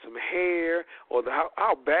clothes, some hair, or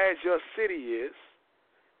how bad your city is,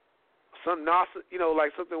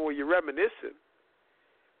 like something where you're reminiscing,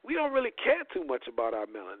 we don't really care too much about our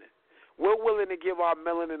melanin. We're willing to give our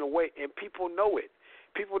melanin away, and people know it.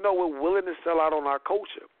 People know we're willing to sell out on our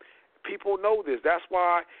culture. People know this. That's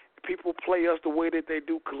why people play us the way that they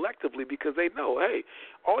do collectively because they know, hey,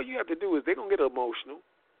 all you have to do is they're going to get emotional.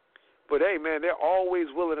 But, hey, man, they're always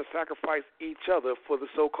willing to sacrifice each other for the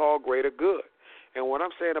so-called greater good. And what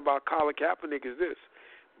I'm saying about Colin Kaepernick is this.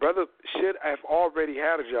 Brother should have already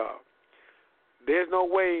had a job. There's no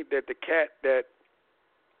way that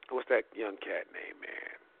what's that young cat name,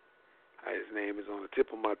 man? His name is on the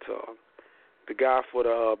tip of my tongue. The guy for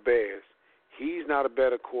the Bears. He's not a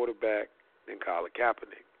better quarterback than Colin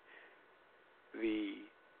Kaepernick. The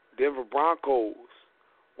Denver Broncos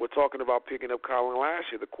were talking about picking up Colin last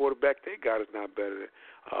year. The quarterback they got is not better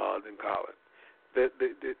than Colin.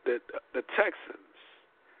 The Texans,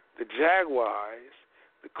 the Jaguars,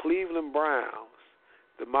 the Cleveland Browns,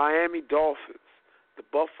 the Miami Dolphins, the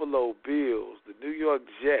Buffalo Bills, the New York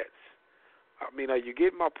Jets. I mean, are you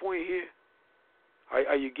getting my point here?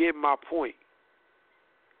 Are you getting my point?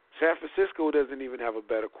 San Francisco doesn't even have a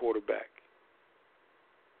better quarterback.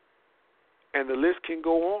 And the list can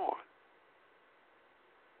go on.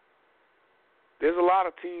 There's a lot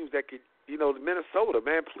of teams that could, Minnesota,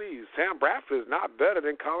 man, please. Sam Bradford is not better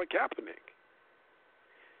than Colin Kaepernick.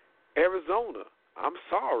 Arizona, I'm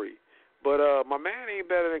sorry, but my man ain't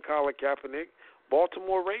better than Colin Kaepernick.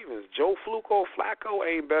 Baltimore Ravens, Joe Flacco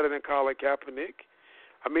ain't better than Colin Kaepernick.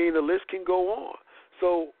 I mean, the list can go on.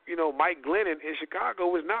 So, Mike Glennon in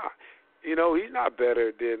Chicago is not. He's not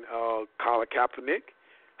better than Colin Kaepernick.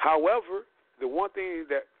 However, the one thing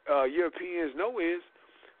that Europeans know is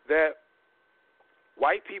that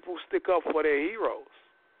white people stick up for their heroes.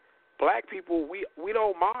 Black people, we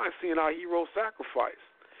don't mind seeing our heroes sacrificed.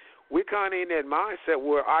 We're kind of in that mindset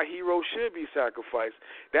where our heroes should be sacrificed.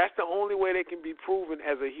 That's the only way they can be proven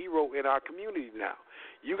as a hero in our community now.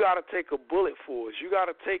 You got to take a bullet for us. You got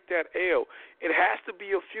to take that L. It has to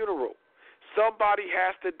be a funeral. Somebody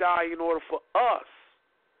has to die in order for us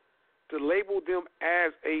to label them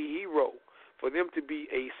as a hero, for them to be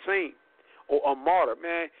a saint or a martyr.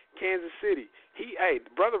 Man, Kansas City, the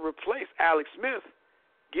brother replaced Alex Smith.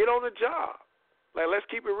 Get on the job. Like, let's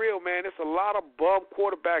keep it real, man. There's a lot of bum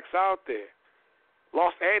quarterbacks out there.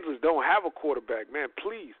 Los Angeles don't have a quarterback, man.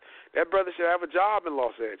 Please, that brother should have a job in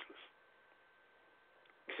Los Angeles.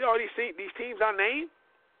 You see all these teams I named?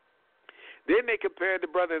 Then they compared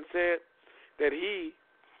the brother and said that he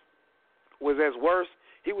was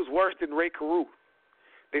worse than Ray Caruth.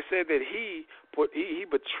 They said that he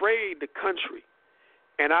betrayed the country.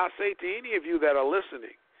 And I say to any of you that are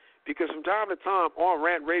listening, because from time to time on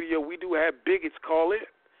Rant Radio we do have bigots call in.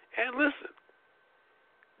 And listen,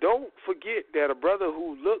 don't forget that a brother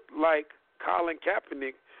who looked like Colin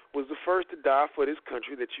Kaepernick was the first to die for this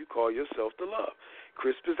country that you call yourself to love.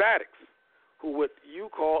 Crispus Attucks, who what you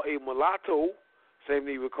call a mulatto, same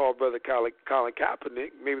thing you would call Brother Colin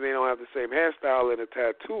Kaepernick. Maybe they don't have the same hairstyle and the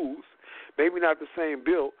tattoos, maybe not the same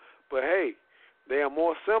build, but hey, they are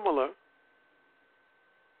more similar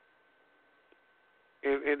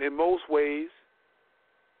in most ways,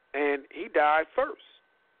 and he died first.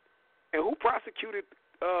 And who prosecuted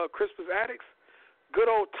Crispus Attucks? Good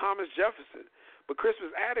old Thomas Jefferson. But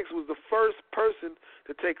Crispus Attucks was the first person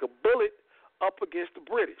to take a bullet up against the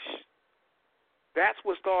British. That's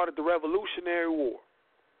what started the Revolutionary War.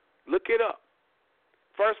 Look it up.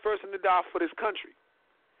 First person to die for this country.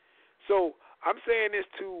 So I'm saying this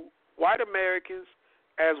to white Americans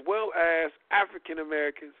as well as African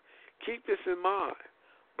Americans. Keep this in mind.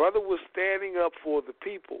 Brother was standing up for the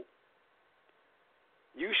people.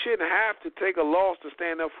 You shouldn't have to take a loss to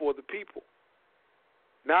stand up for the people.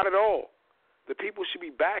 Not at all. The people should be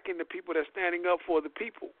backing the people that's standing up for the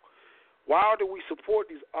people. Why do we support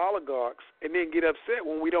these oligarchs and then get upset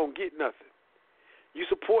when we don't get nothing? You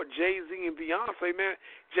support Jay-Z and Beyonce, man.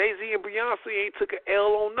 Jay-Z and Beyonce ain't took an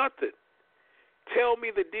L on nothing. Tell me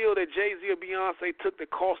the deal that Jay-Z or Beyonce took that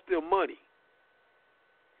cost them money.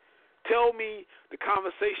 Tell me the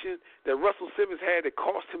conversation that Russell Simmons had that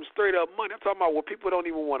cost him straight up money. I'm talking about where people don't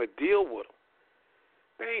even want to deal with them.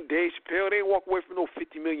 They ain't Dave Chappelle. They ain't walk away from no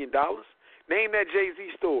 $50 million. Name that Jay-Z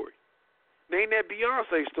story. Name that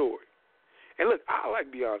Beyonce story. And look, I like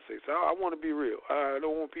Beyonce, so I want to be real. I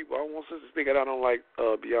don't want sisters to think that I don't like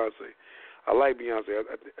Beyonce. I like Beyonce.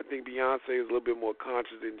 I think Beyonce is a little bit more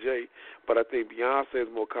conscious than Jay, but I think Beyonce is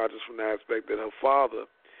more conscious from the aspect that her father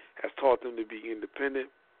has taught them to be independent,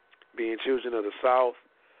 being children of the South.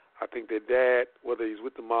 I think that dad, whether he's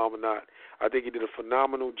with the mom or not, I think he did a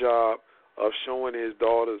phenomenal job of showing his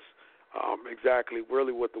daughters exactly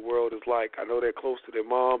really what the world is like. I know they're close to their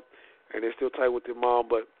mom, and they're still tight with their mom,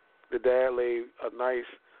 but the dad laid a nice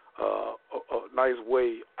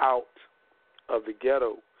way out of the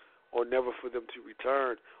ghetto, or never for them to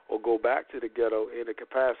return or go back to the ghetto in the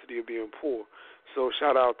capacity of being poor. So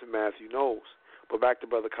shout out to Matthew Knowles. But back to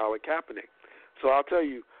Brother Colin Kaepernick. So I'll tell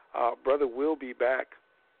you, brother will be back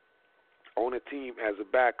on a team as a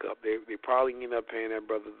backup. They probably end up paying that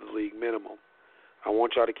brother the league minimum. I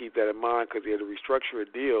want y'all to keep that in mind because he had to restructure a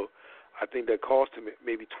deal. I think that cost him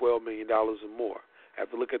maybe $12 million or more. I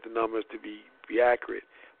have to look at the numbers to be accurate,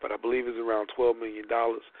 but I believe it's around $12 million.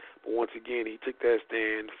 But once again, he took that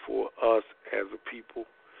stand for us as a people.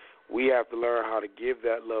 We have to learn how to give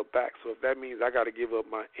that love back. So if that means I got to give up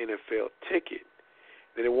my NFL ticket,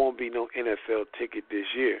 then it won't be no NFL ticket this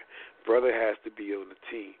year. Brother has to be on the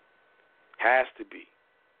team. Has to be.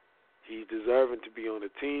 He's deserving to be on the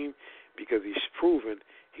team because he's proven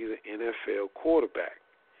he's an NFL quarterback.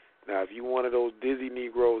 Now, if you're one of those dizzy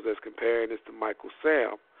Negroes that's comparing this to Michael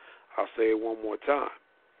Sam, I'll say it one more time.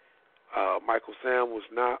 Michael Sam was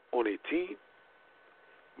not on a team.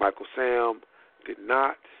 Michael Sam did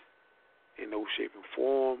not, in no shape and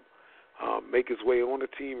form, make his way on the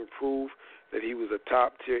team and prove that he was a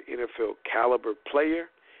top-tier NFL caliber player.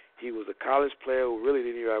 He was a college player who really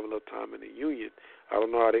didn't even have enough time in the union. I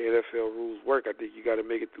don't know how the NFL rules work. I think you got to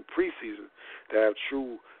make it through preseason to have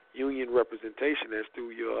true union representation. That's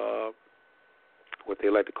through your what they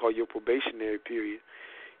like to call your probationary period.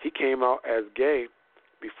 He came out as gay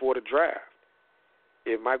before the draft.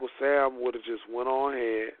 If Michael Sam would have just went on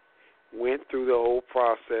ahead, went through the whole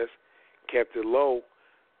process, kept it low,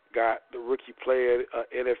 got the rookie player,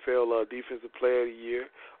 NFL defensive player of the year,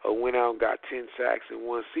 went out and got 10 sacks in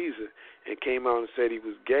one season and came out and said he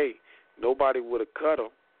was gay, nobody would have cut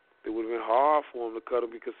him. It would have been hard for him to cut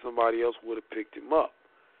him because somebody else would have picked him up.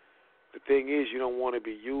 The thing is, you don't want to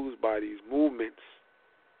be used by these movements,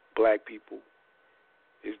 black people.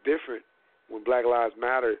 It's different when Black Lives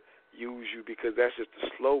Matter use you because that's just a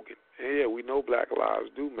slogan. And yeah, we know Black lives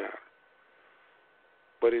do matter.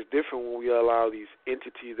 But it's different when we allow these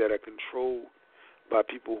entities that are controlled by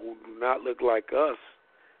people who do not look like us,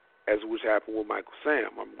 as which happened with Michael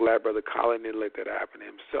Sam. I'm glad Brother Colin didn't let that happen to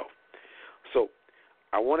himself. So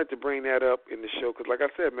I wanted to bring that up in the show because, like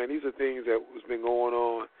I said, man, these are things that has been going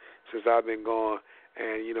on since I've been gone,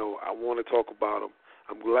 and, you know, I want to talk about them.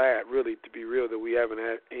 I'm glad, really, to be real, that we haven't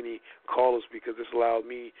had any callers because this allowed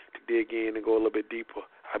me to dig in and go a little bit deeper.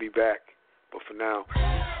 I'll be back, but for now,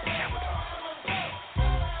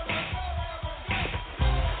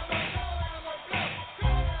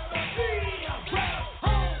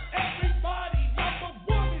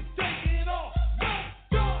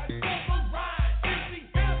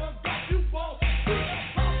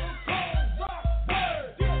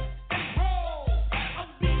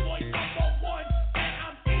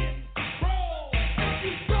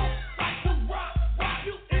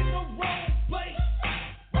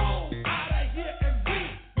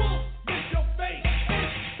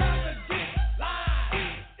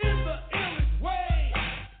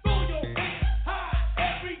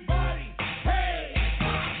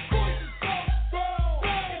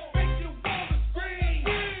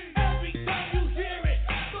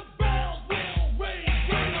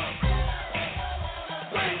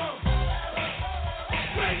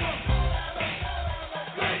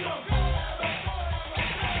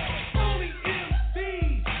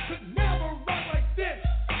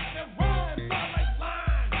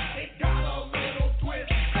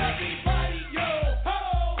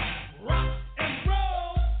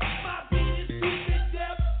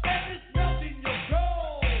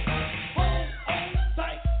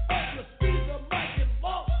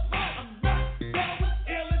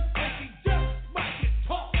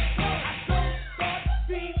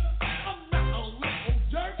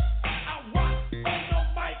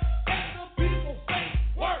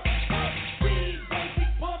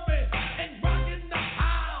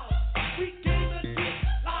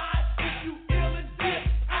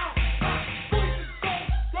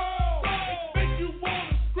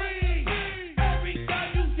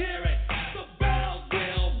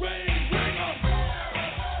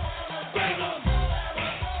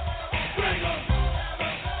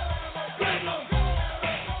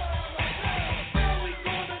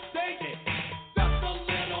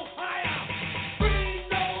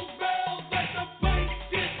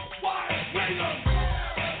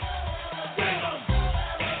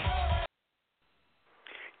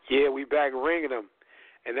 that we back ringing them,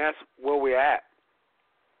 and that's where we're at.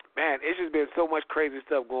 Man, it's just been so much crazy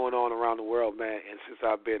stuff going on around the world, man, and since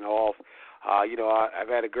I've been off, I've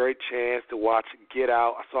had a great chance to watch Get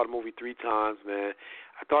Out. I saw the movie 3 times, man.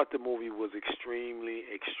 I thought the movie was extremely,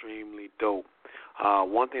 extremely dope.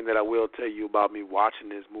 One thing that I will tell you about me watching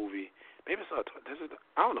this movie, maybe I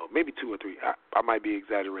don't know, maybe 2 or 3. I might be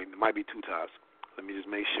exaggerating. It might be 2 times. Let me just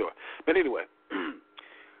make sure. But anyway,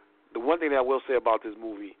 the one thing that I will say about this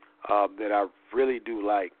movie that I really do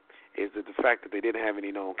like is that the fact that they didn't have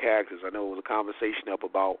any known characters. I know it was a conversation up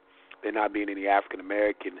about there not being any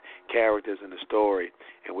African-American characters in the story,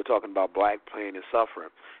 and we're talking about black pain and suffering.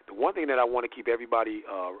 The one thing that I want to keep everybody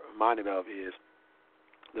reminded of is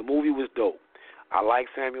the movie was dope. I like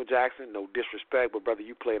Samuel Jackson, no disrespect, but, brother,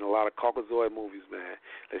 you played in a lot of Caucasoid movies, man.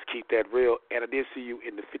 Let's keep that real. And I did see you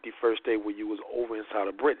in the 51st Day where you was over inside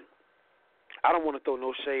of Britain. I don't want to throw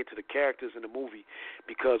no shade to the characters in the movie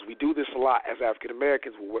because we do this a lot as African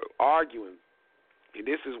Americans when we're arguing. And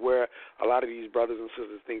this is where a lot of these brothers and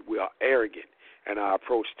sisters think we are arrogant in our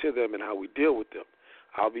approach to them and how we deal with them.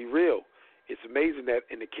 I'll be real. It's amazing that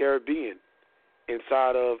in the Caribbean,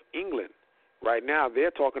 inside of England, right now,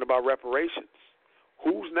 they're talking about reparations.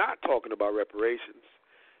 Who's not talking about reparations?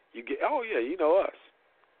 You get, oh, yeah, you know us.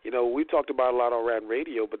 You know, we talked about a lot on Rant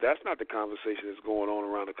Radio, but that's not the conversation that's going on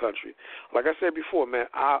around the country. Like I said before, man,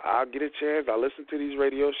 I'll get a chance. I listen to these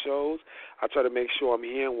radio shows. I try to make sure I'm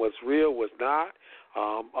hearing what's real, what's not.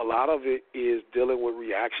 A lot of it is dealing with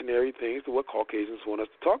reactionary things to what Caucasians want us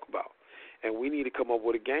to talk about. And we need to come up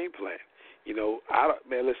with a game plan. You know,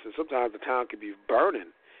 man, listen, sometimes the town can be burning,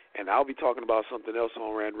 and I'll be talking about something else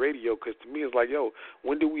on Rant Radio because to me it's like, yo,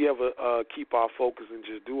 when do we ever keep our focus and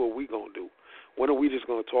just do what we going to do? When are we just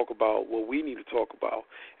going to talk about what we need to talk about?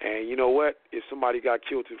 And you know what? If somebody got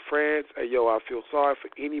killed in France, hey, yo, I feel sorry for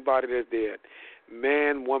anybody that's dead.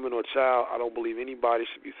 Man, woman, or child, I don't believe anybody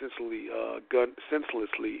should be senselessly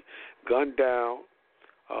gunned down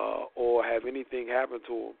or have anything happen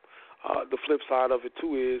to them. The flip side of it,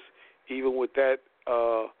 too, is even with that,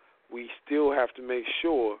 we still have to make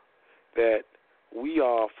sure that we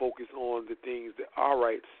are focused on the things that our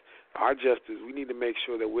rights, our justice, we need to make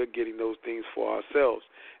sure that we're getting those things for ourselves.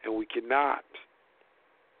 And we cannot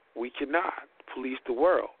police the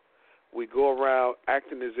world. We go around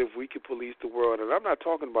acting as if we could police the world. And I'm not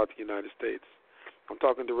talking about the United States. I'm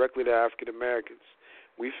talking directly to African Americans.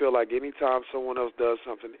 We feel like any time someone else does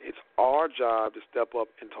something, it's our job to step up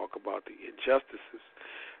and talk about the injustices.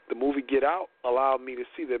 The movie Get Out allowed me to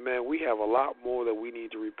see that, man, we have a lot more that we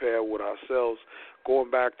need to repair with ourselves,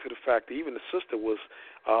 going back to the fact that even the sister was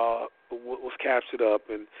captured up.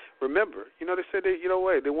 And remember, you know, they said they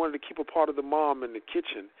wanted to keep a part of the mom in the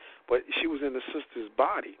kitchen, but she was in the sister's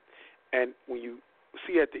body. And when you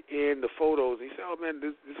see at the end the photos, and you say, oh, man,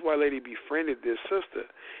 this white lady befriended this sister.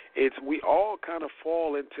 We all kind of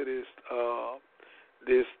fall into this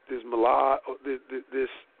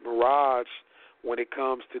mirage when it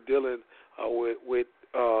comes to dealing with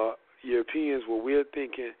Europeans, where we're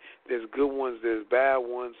thinking there's good ones, there's bad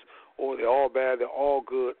ones, or they're all bad, they're all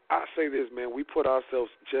good. I say this, man, we put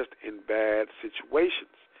ourselves just in bad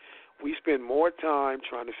situations. We spend more time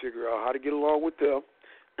trying to figure out how to get along with them,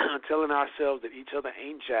 telling ourselves that each other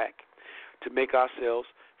ain't jack to make ourselves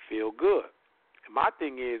feel good. And my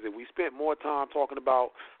thing is that we spent more time talking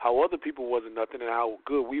about how other people wasn't nothing and how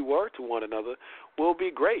good we were to one another, we'll be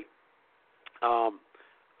great.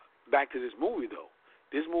 Back to this movie, though.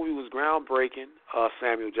 This movie was groundbreaking,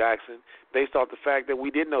 Samuel Jackson, based off the fact that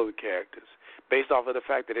we did know the characters, based off of the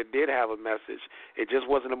fact that it did have a message. It just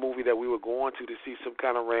wasn't a movie that we were going to see some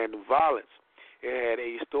kind of random violence. It had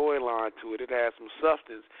a storyline to it. It had some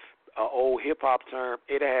substance, old hip-hop term.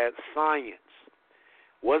 It had science.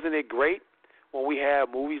 Wasn't it great when we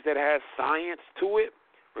had movies that had science to it?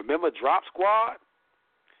 Remember Drop Squad?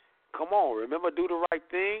 Come on, remember Do the Right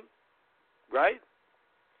Thing? Right?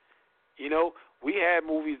 You know, we had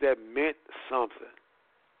movies that meant something.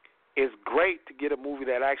 It's great to get a movie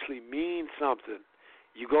that actually means something.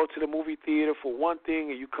 You go to the movie theater for one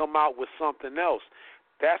thing and you come out with something else.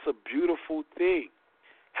 That's a beautiful thing.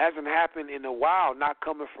 Hasn't happened in a while, not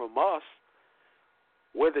coming from us.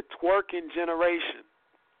 We're the twerking generation.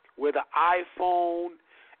 We're the iPhone,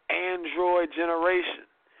 Android generation,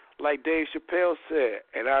 like Dave Chappelle said.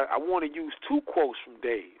 And I want to use 2 quotes from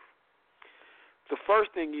Dave. The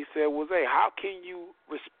first thing he said was, hey, how can you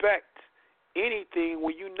respect anything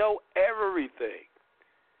when you know everything?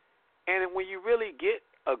 And when you really get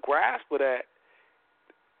a grasp of that,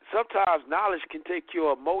 sometimes knowledge can take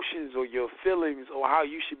your emotions or your feelings or how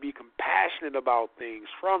you should be compassionate about things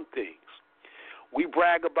from things. We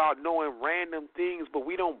brag about knowing random things, but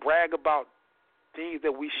we don't brag about things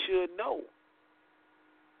that we should know.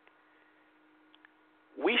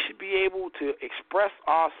 We should be able to express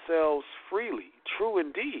ourselves freely, true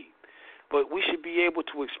indeed, but we should be able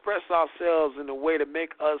to express ourselves in a way to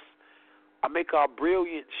make our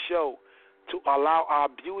brilliance show, to allow our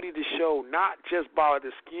beauty to show, not just by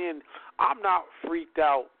the skin. I'm not freaked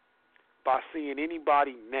out by seeing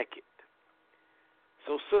anybody naked.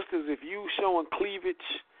 So, sisters, if you showing cleavage,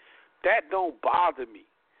 that don't bother me.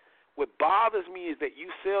 What bothers me is that you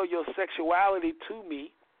sell your sexuality to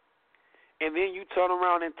me, and then you turn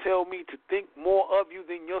around and tell me to think more of you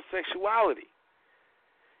than your sexuality.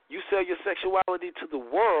 You sell your sexuality to the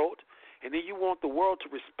world, and then you want the world to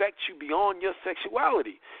respect you beyond your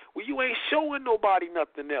sexuality. Well, you ain't showing nobody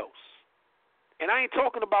nothing else. And I ain't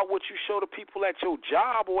talking about what you show to people at your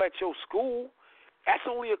job or at your school. That's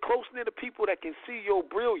only a close knit of people that can see your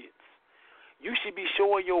brilliance. You should be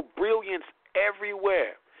showing your brilliance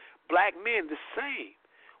everywhere. Black men, the same.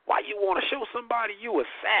 Why you want to show somebody you a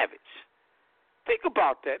savage? Think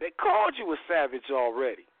about that. They called you a savage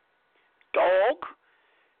already. Dog.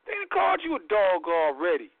 They done called you a dog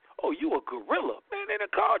already. Oh, you a gorilla. Man, they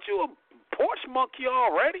done called you a porch monkey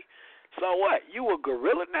already. So what? You a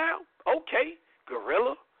gorilla now? Okay,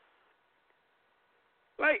 gorilla.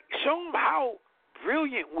 Like, show them how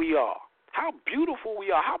brilliant we are, how beautiful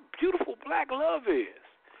we are, how beautiful black love is,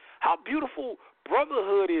 how beautiful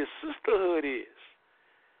brotherhood is, sisterhood is.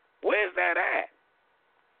 Where's that at?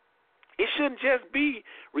 It shouldn't just be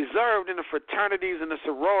reserved in the fraternities and the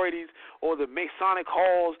sororities or the Masonic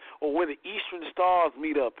halls or where the Eastern Stars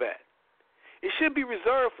meet up at. It should be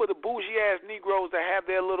reserved for the bougie-ass Negroes that have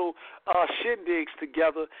their little shindigs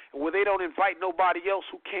together and where they don't invite nobody else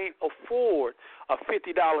who can't afford a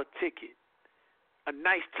 $50 ticket, a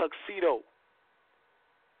nice tuxedo.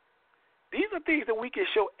 These are things that we can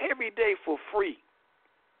show every day for free.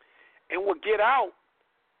 And what Get Out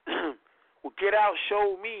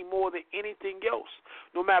showed me more than anything else.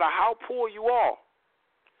 No matter how poor you are,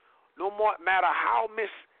 no matter how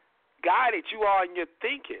misguided you are in your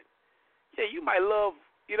thinking, yeah, you might love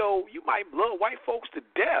white folks to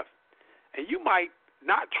death, and you might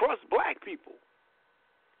not trust black people.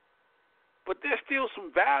 But there's still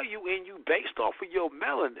some value in you based off of your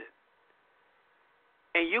melanin.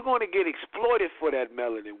 And you're going to get exploited for that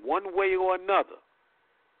melanin one way or another.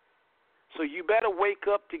 So you better wake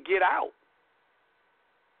up to get out.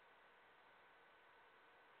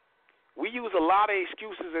 We use a lot of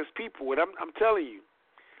excuses as people, and I'm telling you,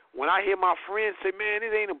 when I hear my friends say, man,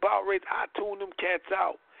 it ain't about race, I tune them cats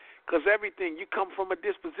out. Because everything, you come from a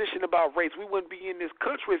disposition about race. We wouldn't be in this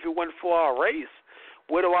country if it wasn't for our race.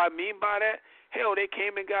 What do I mean by that? Hell, they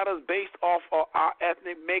came and got us based off of our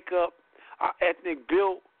ethnic makeup, our ethnic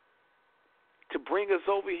build, to bring us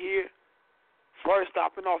over here. First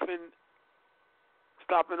stopping off in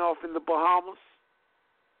the Bahamas,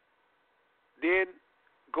 then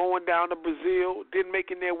going down to Brazil, then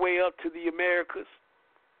making their way up to the Americas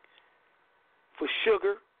for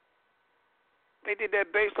sugar. They did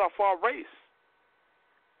that based off our race.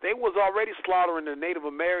 They was already slaughtering the Native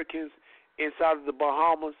Americans inside of the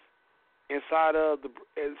Bahamas, inside of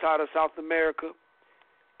South America,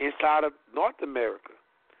 inside of North America.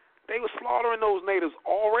 They were slaughtering those natives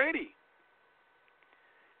already.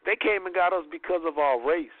 They came and got us because of our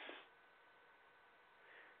race.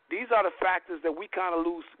 These are the factors that we kind of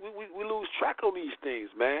lose. We lose track on these things,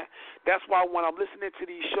 man. That's why when I'm listening to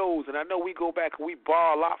these shows, and I know we go back and we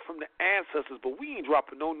borrow a lot from the ancestors, but we ain't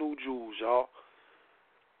dropping no new jewels, y'all.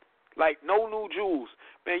 Like, no new jewels.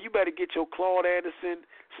 Man, you better get your Claude Anderson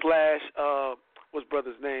 / what's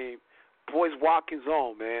brother's name? Boyce Watkins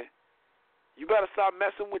on, man. You better stop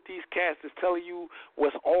messing with these cats that's telling you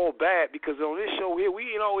what's all bad, because on this show here,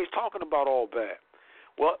 we ain't always talking about all bad.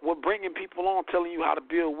 Well, we're bringing people on telling you how to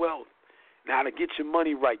build wealth, and how to get your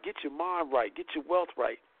money right, get your mind right, get your wealth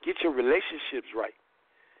right, get your relationships right.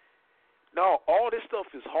 No, all this stuff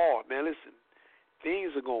is hard, man. Listen,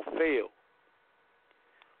 things are going to fail.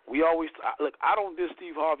 We always look, I don't diss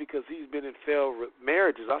Steve Harvey because he's been in failed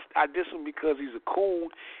marriages. I diss him because he's a coon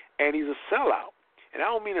and he's a sellout. And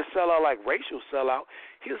I don't mean a sellout like racial sellout.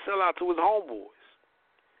 He's a sellout to his homeboys.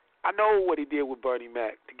 I know what he did with Bernie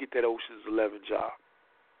Mac to get that Ocean's 11 job.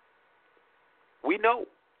 We know.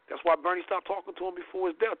 That's why Bernie stopped talking to him before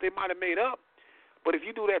his death. They might have made up. But if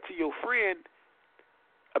you do that to your friend,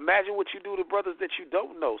 imagine what you do to brothers that you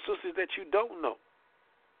don't know, sisters that you don't know.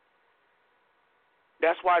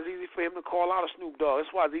 That's why it's easy for him to call out a Snoop Dogg. That's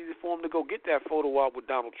why it's easy for him to go get that photo out with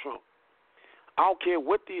Donald Trump. I don't care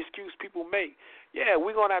what the excuse people make. Yeah,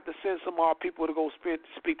 we're going to have to send some of our people to go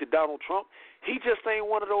speak to Donald Trump. He just ain't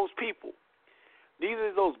one of those people. Neither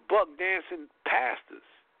are those buck-dancing pastors.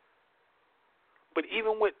 But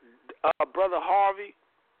even with Brother Harvey,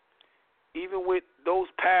 even with those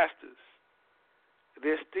pastors,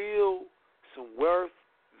 there's still some worth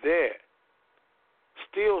there.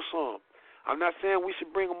 Still some. I'm not saying we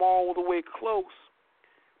should bring them all the way close,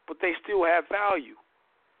 but they still have value.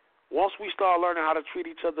 Once we start learning how to treat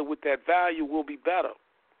each other with that value, we'll be better.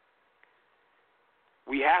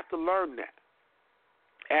 We have to learn that.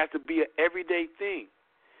 It has to be an everyday thing.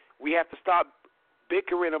 We have to stop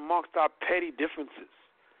bickering amongst our petty differences.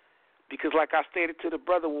 Because like I stated to the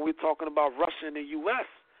brother when we were talking about Russia and the U.S.,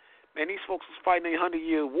 man, these folks was fighting a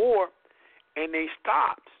 100-year war, and they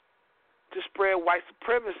stopped to spread white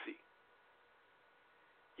supremacy.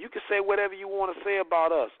 You can say whatever you want to say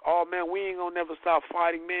about us. Oh, man, we ain't going to never stop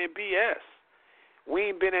fighting, man, BS. We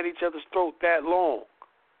ain't been at each other's throat that long.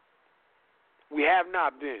 We have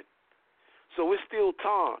not been. So it's still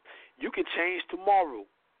time. You can change tomorrow.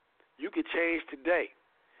 You can change today.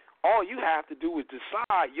 All you have to do is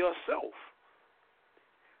decide yourself.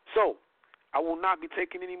 So I will not be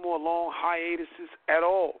taking any more long hiatuses at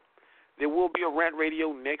all. There will be a Rant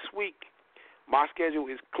Radio next week. My schedule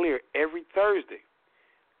is clear every Thursday.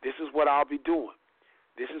 This is what I'll be doing.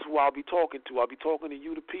 This is who I'll be talking to. I'll be talking to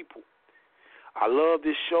you, the people. I love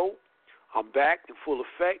this show. I'm back in full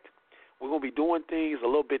effect. We're going to be doing things a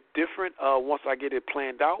little bit different once I get it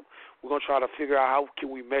planned out. We're going to try to figure out how can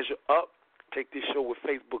we measure up, take this show with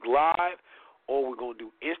Facebook Live, or we're going to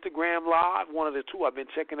do Instagram Live, one of the two. I've been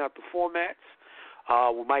checking out the formats.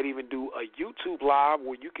 We might even do a YouTube Live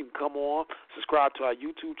where you can come on, subscribe to our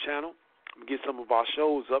YouTube channel, and get some of our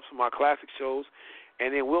shows up, some of our classic shows,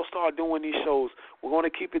 and then we'll start doing these shows. We're going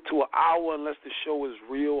to keep it to an hour unless the show is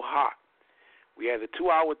real hot. We have the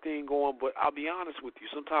 2-hour thing going, but I'll be honest with you.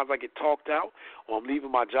 Sometimes I get talked out, or I'm leaving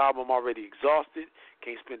my job, I'm already exhausted,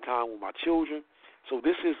 can't spend time with my children. So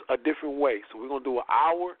this is a different way. So we're going to do an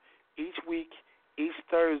hour each week, each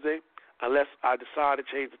Thursday, unless I decide to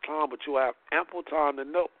change the time, but you'll have ample time to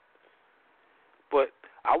know. But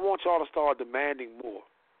I want y'all to start demanding more.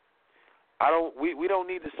 We don't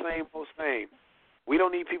need the same old same. We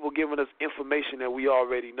don't need people giving us information that we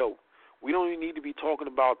already know. We don't even need to be talking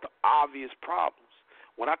about the obvious problems.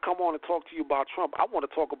 When I come on and talk to you about Trump, I want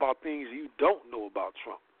to talk about things you don't know about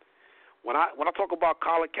Trump. When I talk about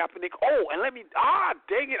Colin Kaepernick,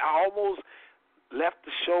 dang it, I almost left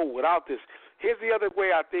the show without this. Here's the other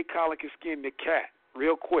way I think Colin can skin the cat.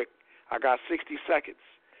 Real quick, I got 60 seconds.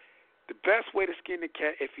 The best way to skin the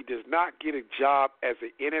cat if he does not get a job as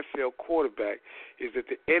an NFL quarterback is that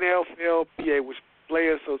the NFLPA, which is the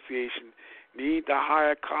Player Association, need to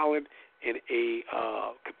hire Colin in a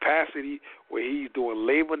capacity where he's doing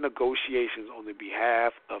labor negotiations on the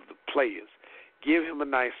behalf of the players. Give him a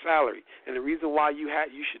nice salary. And the reason why you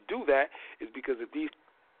should do that is because if these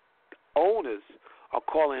owners are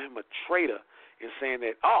calling him a traitor and saying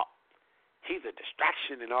that, he's a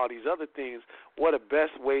distraction and all these other things, what a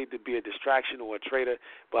best way to be a distraction or a traitor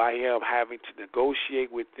by him having to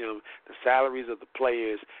negotiate with them the salaries of the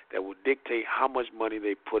players that will dictate how much money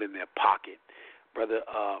they put in their pocket. Brother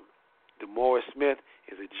DeMaurice Smith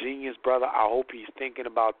is a genius, brother. I hope he's thinking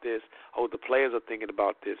about this. I hope the players are thinking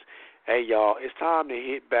about this. Hey, y'all, it's time to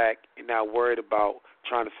hit back and not worried about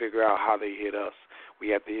trying to figure out how they hit us. We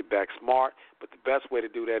have to hit back smart, but the best way to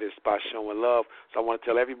do that is by showing love. So I want to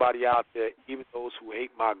tell everybody out there, even those who hate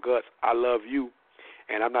my guts, I love you,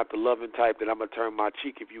 and I'm not the loving type that I'm going to turn my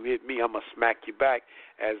cheek. If you hit me, I'm going to smack you back,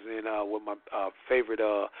 as in what my favorite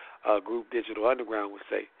group, Digital Underground, would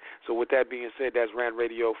say. So with that being said, that's Rant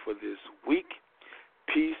Radio for this week.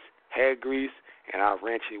 Peace, hair grease, and I'll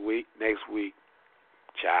rant you next week.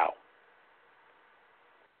 Ciao.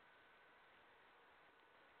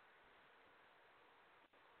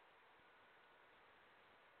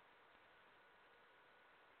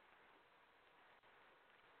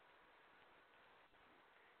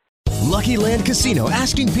 Lucky Land Casino,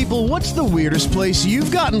 asking people, what's the weirdest place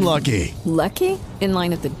you've gotten lucky? Lucky? In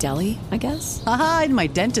line at the deli, I guess? Aha, in my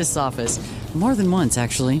dentist's office. More than once,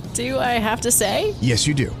 actually. Do I have to say? Yes,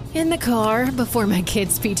 you do. In the car before my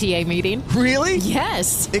kids' PTA meeting. Really?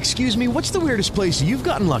 Yes. Excuse me, what's the weirdest place you've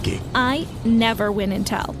gotten lucky? I never win and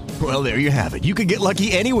tell. Well, there you have it. You can get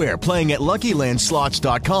lucky anywhere, playing at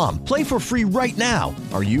LuckyLandSlots.com. Play for free right now.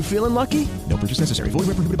 Are you feeling lucky? No purchase necessary. Void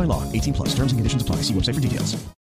where prohibited by law. 18+. Terms and conditions apply. See website for details.